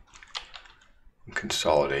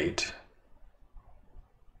 Consolidate.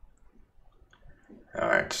 All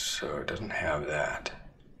right, so it doesn't have that.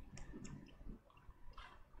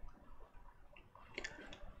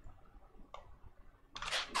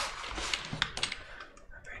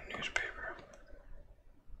 Newspaper.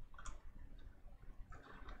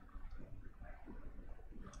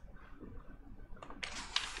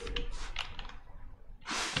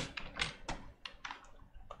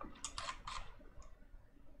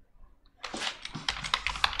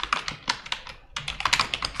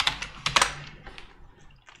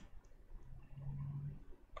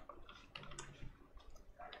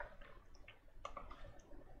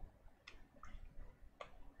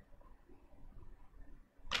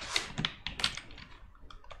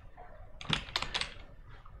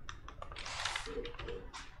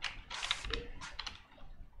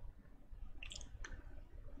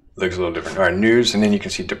 Looks a little different. All right, news, and then you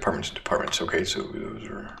can see departments and departments. Okay, so those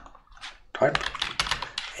are type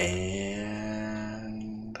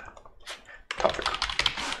and topic.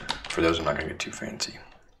 For those, I'm not going to get too fancy.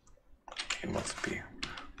 It must be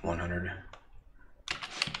 100.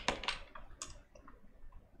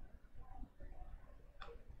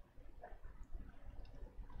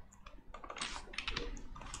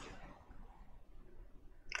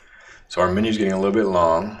 So our menu is getting a little bit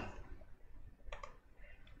long.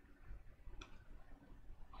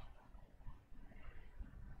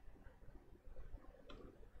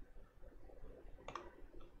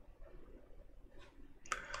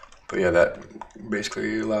 But yeah, that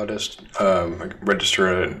basically allowed us to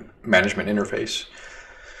register a management interface.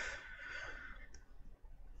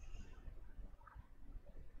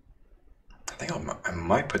 I think I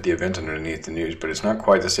might put the event underneath the news, but it's not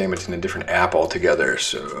quite the same. It's in a different app altogether,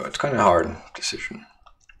 so it's kind of a hard decision.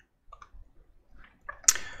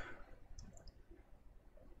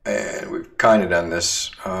 And we've kind of done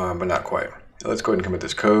this, but not quite. Let's go ahead and commit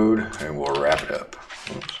this code, and we'll wrap it up.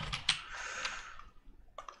 Oops.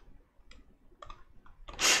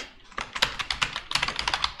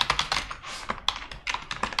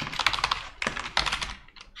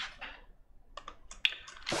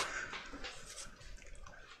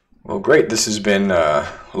 Well, great. This has been a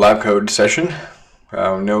live code session.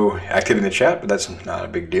 No activity in the chat, but that's not a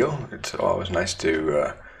big deal. It's always nice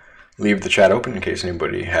to leave the chat open in case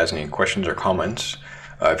anybody has any questions or comments.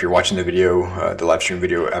 If you're watching the video, the live stream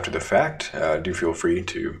video after the fact, do feel free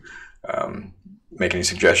to make any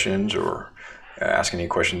suggestions or ask any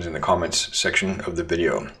questions in the comments section of the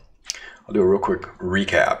video. I'll do a real quick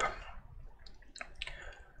recap.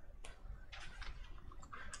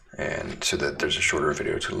 And so that there's a shorter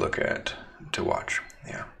video to look at, to watch.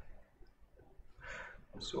 Yeah.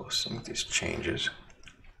 So we'll sync these changes.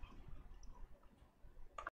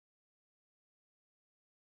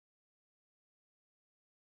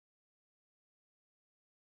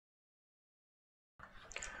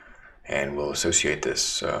 And we'll associate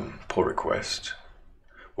this pull request.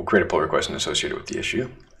 We'll create a pull request and associate it with the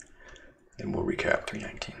issue. And we'll recap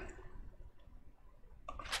 319.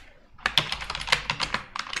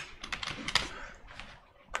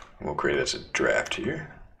 We'll create it as a draft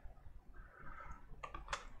here.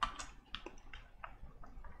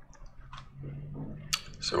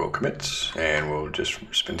 So we'll commit, and we'll just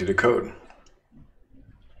spin through the code.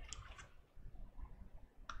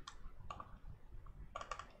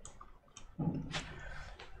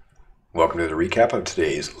 Welcome to the recap of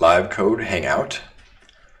today's live code hangout.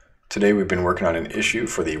 Today we've been working on an issue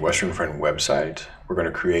for the Western Friend website. We're going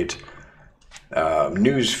to create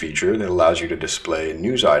news feature that allows you to display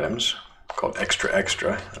news items called Extra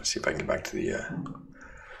Extra. Let's see if I can get back to the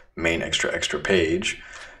main Extra Extra page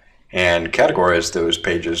and categorize those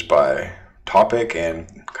pages by topic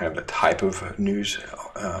and kind of the type of news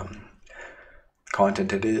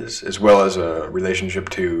content it is, as well as a relationship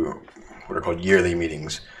to what are called yearly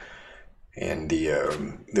meetings in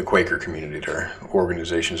the Quaker community. Their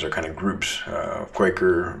organizations are kind of groups,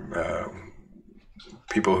 Quaker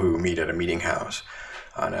people who meet at a meeting house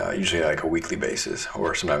on usually like a weekly basis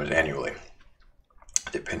or sometimes annually,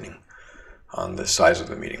 depending on the size of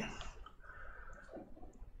the meeting.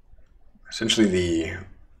 Essentially, the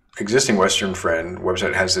existing Western Friend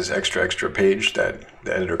website has this Extra Extra page that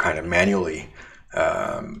the editor kind of manually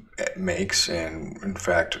makes, and in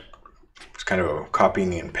fact, it's kind of a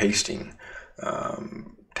copying and pasting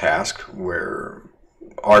task where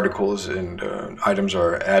articles and items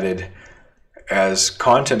are added as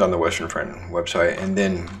content on the Western Friend website, and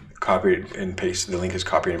then copied and pasted. The link is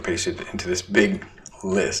copied and pasted into this big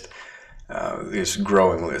list, this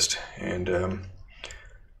growing list, and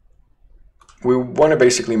we want to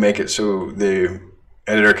basically make it so the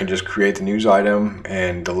editor can just create the news item,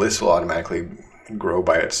 and the list will automatically grow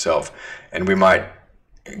by itself. And we might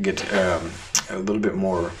get a little bit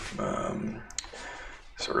more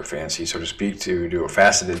sort of fancy, so to speak, to do a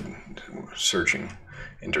faceted searching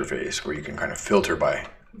interface where you can kind of filter by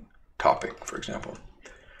topic, for example.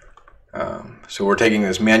 So we're taking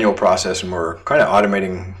this manual process and we're kind of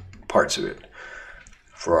automating parts of it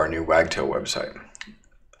for our new Wagtail website.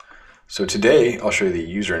 So today I'll show you the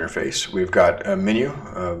user interface. We've got a menu,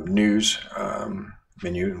 news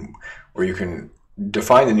menu, where you can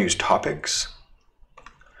define the news topics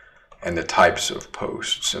and the types of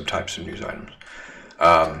posts, subtypes of news items.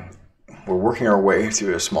 We're working our way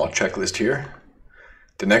through a small checklist here.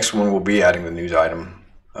 The next one will be adding the news item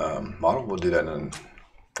model. We'll do that in a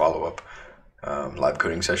follow-up live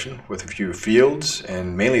coding session with a few fields,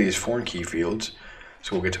 and mainly these foreign key fields.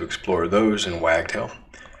 So we'll get to explore those in Wagtail.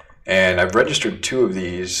 And I've registered 2 of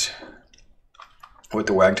these with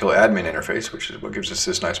the Wagtail admin interface, which is what gives us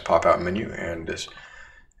this nice pop-out menu and this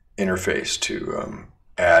interface to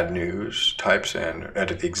add news types and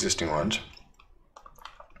edit the existing ones.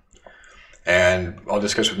 And I'll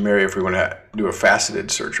discuss with Mary if we want to do a faceted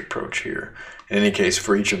search approach here. In any case,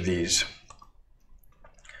 for each of these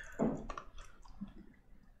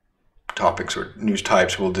topics or news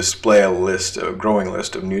types, we'll display a growing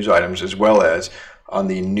list of news items, as well as on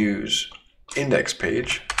the news index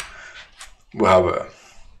page, we'll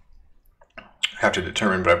have to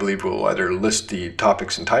determine, but I believe we'll either list the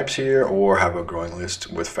topics and types here or have a growing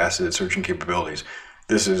list with faceted searching capabilities.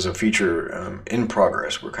 This is a feature in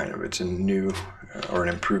progress. It's a new or an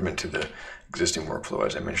improvement to the existing workflow,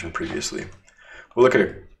 as I mentioned previously. We'll look at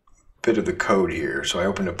a bit of the code here. So I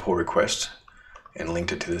opened a pull request and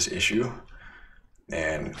linked it to this issue,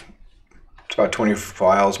 and it's about 20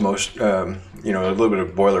 files, a little bit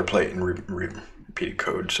of boilerplate and repeated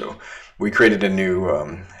code. So we created a new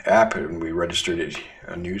app, and we registered it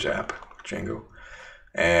a news app, Django,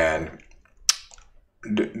 and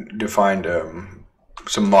defined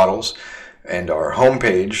some models. And our home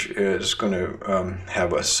page is going to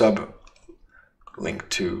have a sub link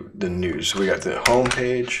to the news. So we got the home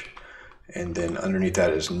page, and then underneath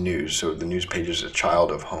that is news. So the news page is a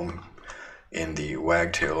child of home in the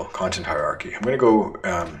Wagtail content hierarchy. I'm going to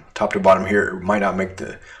go top to bottom here. It might not make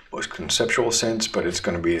the most conceptual sense, but it's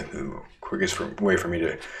going to be the quickest way for me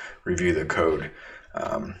to review the code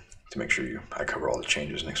to make sure I cover all the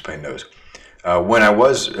changes and explain those. When I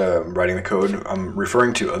was writing the code, I'm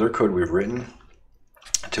referring to other code we've written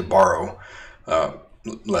to borrow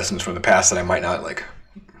lessons from the past that I might not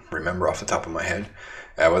remember off the top of my head,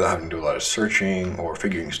 without having to do a lot of searching or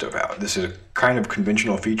figuring stuff out. This is a kind of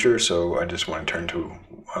conventional feature, so I just want to turn to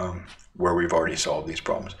where we've already solved these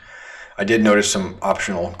problems. I did notice some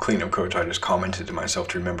optional cleanup code, so I just commented to myself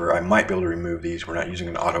to remember I might be able to remove these. We're not using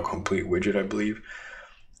an autocomplete widget, I believe.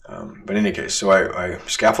 But in any case, so I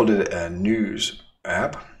scaffolded a news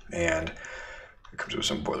app, and it comes with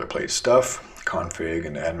some boilerplate stuff. Config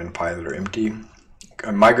and admin pilot are empty.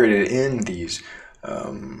 I migrated in these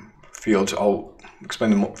fields. I'll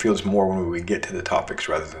explain the fields more when we get to the topics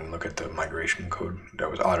rather than look at the migration code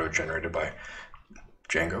that was auto-generated by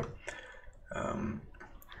Django.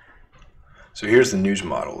 So here's the news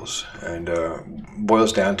models, and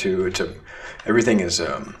boils down to everything is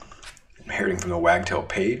inheriting from the Wagtail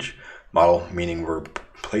page model, meaning we're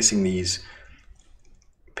placing these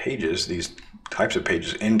pages, these types of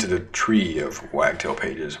pages, into the tree of Wagtail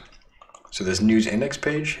pages. So this news index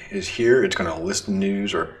page is here. It's going to list the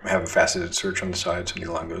news or have a faceted search on the side, something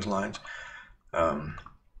along those lines.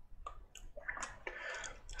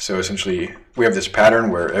 So essentially, we have this pattern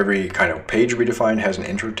where every kind of page we define has an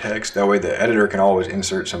intro text. That way the editor can always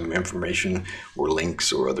insert some information or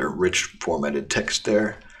links or other rich formatted text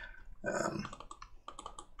there.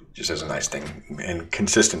 Just as a nice thing and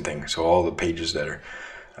consistent thing. So all the pages that are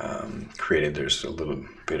created, there's a little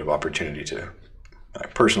bit of opportunity to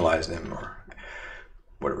personalize them or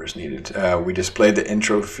whatever is needed. We displayed the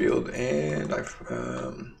intro field, and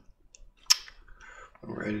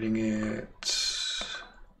we're editing it.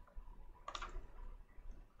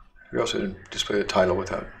 We also didn't display the title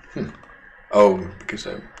without. Oh, because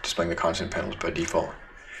I'm displaying the content panels by default.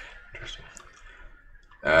 Interesting.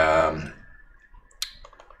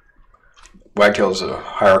 Wagtail is a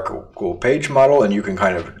hierarchical page model, and you can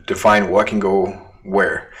kind of define what can go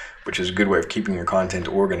where, which is a good way of keeping your content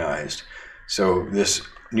organized. So this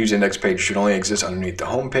news index page should only exist underneath the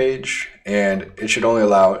home page, and it should only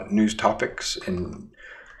allow news topics and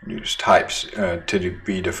news types to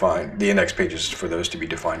be defined. The index pages for those to be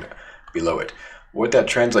defined below it. What that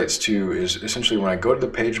translates to is essentially when I go to the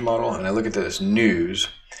page model and I look at this news,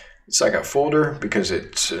 it's like a folder because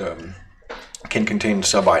it can contain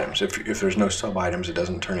sub-items. If there's no sub-items, it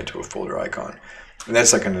doesn't turn into a folder icon. And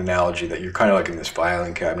that's like an analogy that you're kind of like in this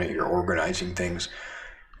filing cabinet, you're organizing things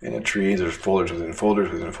in a tree. There's folders within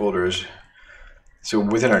folders within folders. So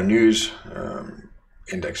within our news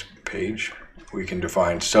index page, we can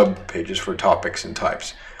define sub-pages for topics and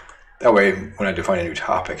types. That way, when I define a new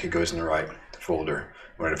topic, it goes in the right folder.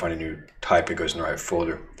 When I define a new type, it goes in the right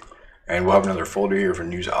folder. And we'll have another folder here for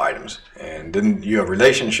news items. And then you have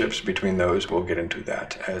relationships between those. We'll get into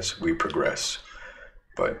that as we progress.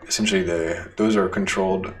 But essentially, those are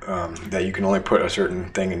controlled that you can only put a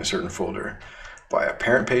certain thing in a certain folder by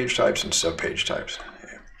parent page types and sub-page types.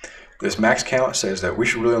 This max count says that we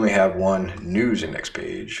should really only have one news index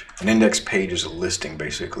page. An index page is a listing,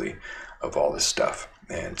 basically, of all this stuff.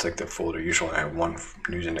 And it's like the folder. You should only have one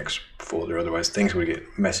news index folder, otherwise things would get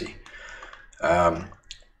messy.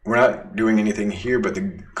 We're not doing anything here, but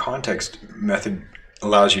the context method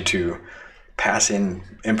allows you to pass in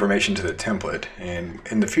information to the template. And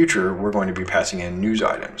in the future, we're going to be passing in news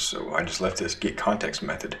items. So I just left this get context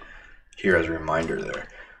method here as a reminder there.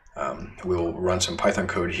 We'll run some Python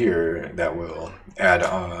code here that will add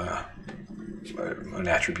an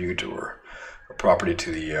attribute or a property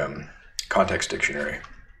to the context dictionary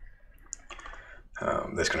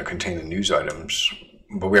that's going to contain the news items,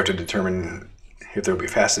 but we have to determine if there will be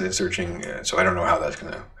faceted searching, so I don't know how that's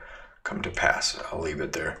going to come to pass. I'll leave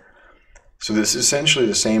it there. So this is essentially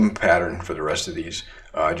the same pattern for the rest of these.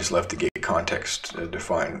 I just left the gate context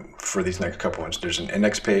defined for these next couple ones. There's an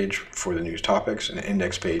index page for the news topics and an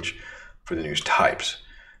index page for the news types.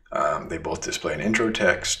 They both display an intro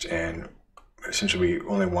text, and essentially we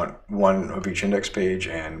only want one of each index page,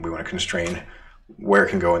 and we want to constrain where it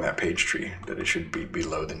can go in that page tree, that it should be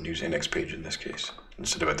below the news index page in this case,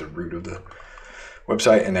 instead of at the root of the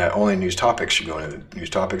website, and that only news topics should go into the news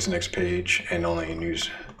topics index page, and only news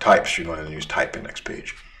types should go into the news type index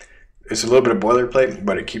page. It's a little bit of boilerplate,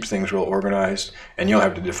 but it keeps things real organized, and you'll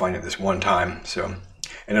have to define it this one time. So,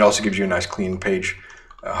 and it also gives you a nice clean page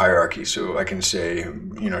hierarchy. So I can say,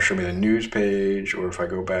 show me the news page, or if I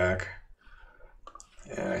go back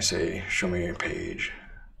and I say, show me a page,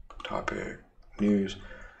 topic, news,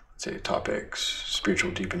 say topics,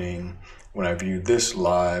 spiritual deepening. When I view this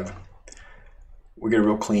live, we get a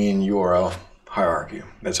real clean URL hierarchy.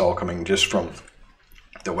 That's all coming just from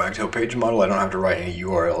the Wagtail page model. I don't have to write any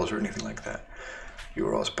URLs or anything like that.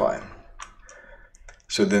 URLs by.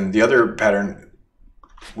 So then the other pattern,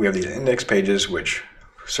 we have these index pages which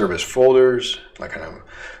serve as folders, like kind of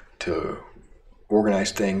to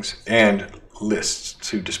organize things, and lists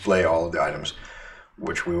to display all of the items,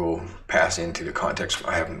 which we will pass into the context.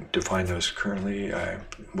 I haven't defined those currently. I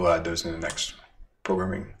will add those in the next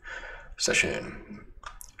programming session.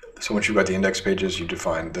 So once you've got the index pages, you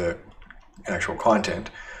define the actual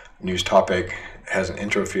content. News topic has an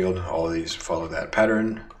intro field. All of these follow that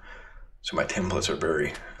pattern. So my templates are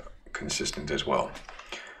very consistent as well.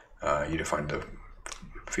 You define the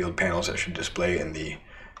field panels that should display in the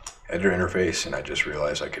editor interface, and I just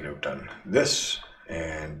realized I could have done this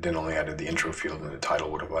and then only added the intro field, and the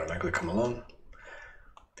title would have automatically come along.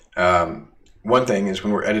 One thing is,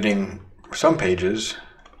 when we're editing some pages,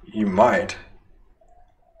 you might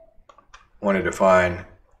want to define,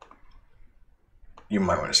 you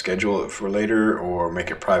might want to schedule it for later or make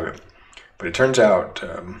it private. But it turns out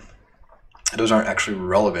those aren't actually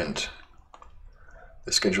relevant.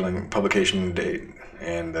 The scheduling publication date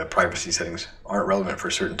and the privacy settings aren't relevant for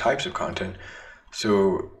certain types of content.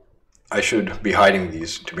 So I should be hiding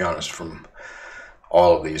these, to be honest, from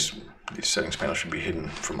all of these. These settings panels should be hidden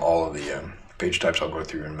from all of the page types. I'll go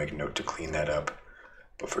through and make a note to clean that up.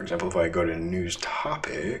 But for example, if I go to news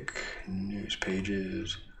topic, news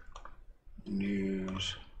pages,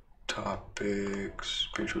 news topics,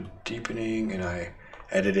 spiritual deepening, and I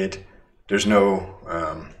edit it, there's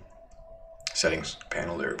no settings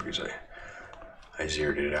panel there because I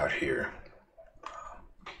zeroed it out here.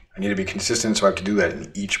 I need to be consistent, so I have to do that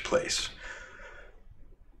in each place.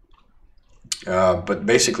 But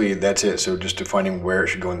basically that's it. So just defining where it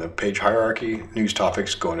should go in the page hierarchy. News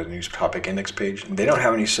topics go into the news topic index page. They don't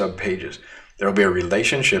have any sub pages. There will be a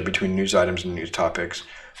relationship between news items and news topics,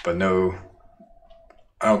 but no,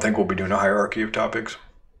 I don't think we'll be doing a hierarchy of topics.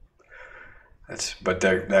 But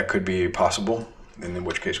that could be possible, and in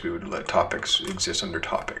which case we would let topics exist under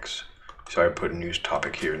topics. So I put a news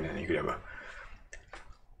topic here, and then you could have a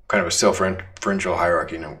kind of a self-referential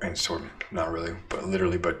hierarchy, and sort of, not really, but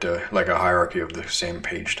literally, but like a hierarchy of the same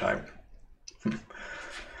page type.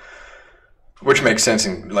 Which makes sense,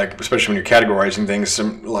 especially when you're categorizing things. A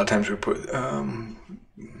lot of times we put,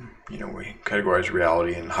 we categorize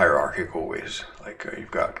reality in hierarchical ways. Like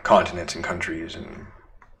you've got continents and countries and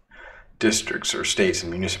districts or states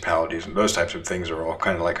and municipalities, and those types of things are all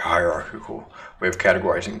kind of like a hierarchical way of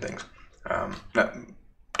categorizing things.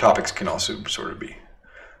 Topics can also sort of be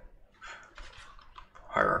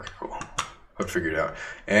hierarchical. I've figured it out.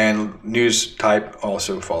 And news type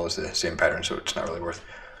also follows the same pattern, so it's not really worth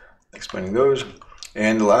explaining those.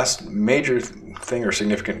 And the last major thing or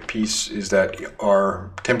significant piece is that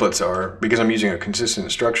our templates are, because I'm using a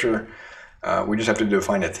consistent structure, we just have to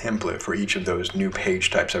define a template for each of those new page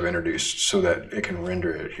types I've introduced so that it can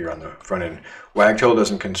render it here on the front end. Wagtail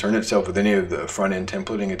doesn't concern itself with any of the front end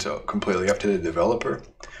templating. It's completely up to the developer.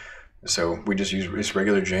 So we just use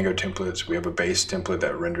regular Django templates. We have a base template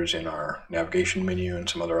that renders in our navigation menu and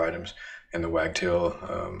some other items and the Wagtail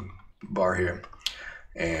bar here.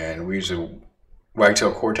 And we use a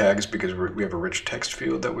Wagtail core tags because we have a rich text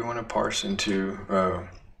field that we want to parse into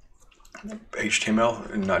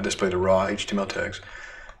HTML and not display the raw HTML tags.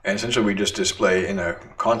 And essentially we just display in a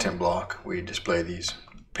content block, we display these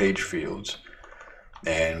page fields.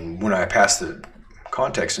 And when I pass the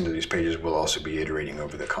context into these pages, we'll also be iterating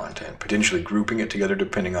over the content, potentially grouping it together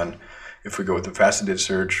depending on if we go with the faceted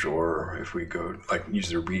search or if we go like use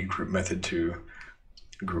the regroup method to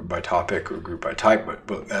group by topic or group by type,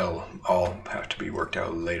 but that'll all have to be worked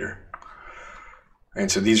out later. And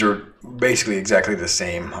so these are basically exactly the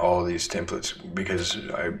same, all of these templates, because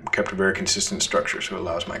I kept a very consistent structure, so it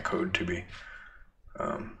allows my code to be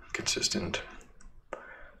consistent.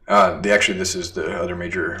 Actually, this is the other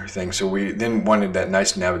major thing. So we then wanted that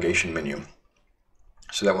nice navigation menu,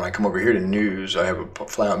 so that when I come over here to news, I have a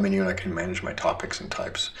flat out menu and I can manage my topics and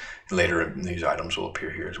types. And later, these items will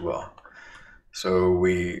appear here as well. So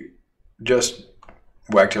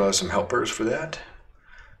Wagtail has some helpers for that.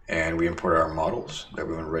 And we import our models that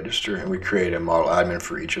we want to register, and we create a model admin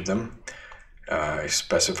for each of them,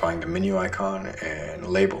 specifying the menu icon and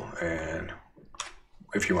label. And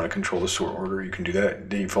if you want to control the sort order, you can do that. It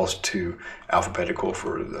defaults to alphabetical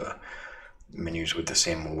for the menus with the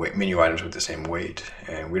same weight, menu items with the same weight,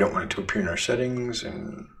 and we don't want it to appear in our settings.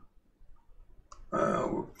 And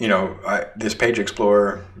this page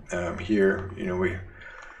explorer here, we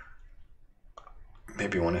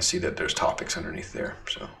maybe want to see that there's topics underneath there,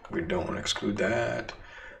 so we don't want to exclude that.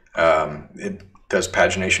 It does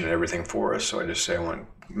pagination and everything for us, so I just say I want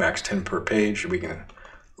max 10 per page. We can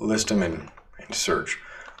list them and search.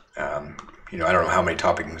 I don't know how many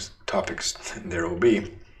topics there will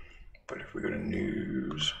be, but if we go to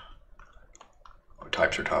news,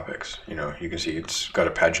 types or topics, you can see it's got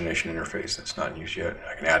a pagination interface that's not in use yet.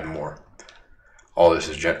 I can add more. All this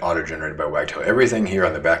is auto-generated by Wagtail. Everything here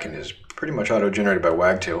on the back end is pretty much auto-generated by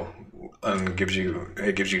Wagtail, and it gives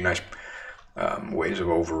you nice ways of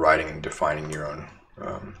overriding and defining your own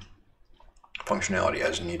functionality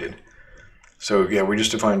as needed. So yeah, we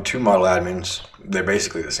just defined two model admins. They're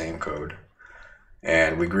basically the same code,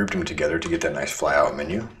 and we grouped them together to get that nice fly-out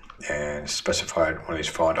menu, and specified one of these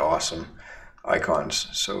font awesome icons,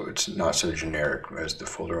 so it's not so generic as the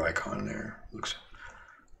folder icon there. Looks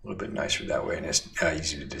a little bit nicer that way, and it's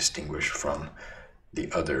easy to distinguish from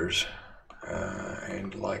the others.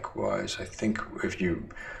 And likewise, I think if you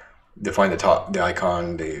define the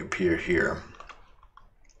icon, they appear here.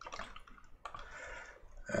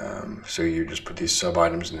 So you just put these sub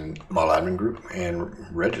items in the model admin group and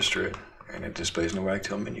register it, and it displays in the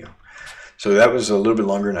Wagtail menu. So that was a little bit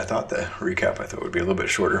longer than I thought. The recap I thought would be a little bit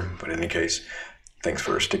shorter, but in any case, thanks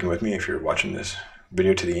for sticking with me if you're watching this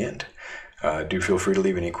video to the end. Do feel free to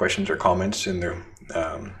leave any questions or comments in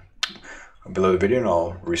the below the video, and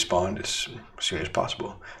I'll respond as soon as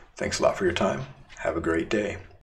possible. Thanks a lot for your time. Have a great day.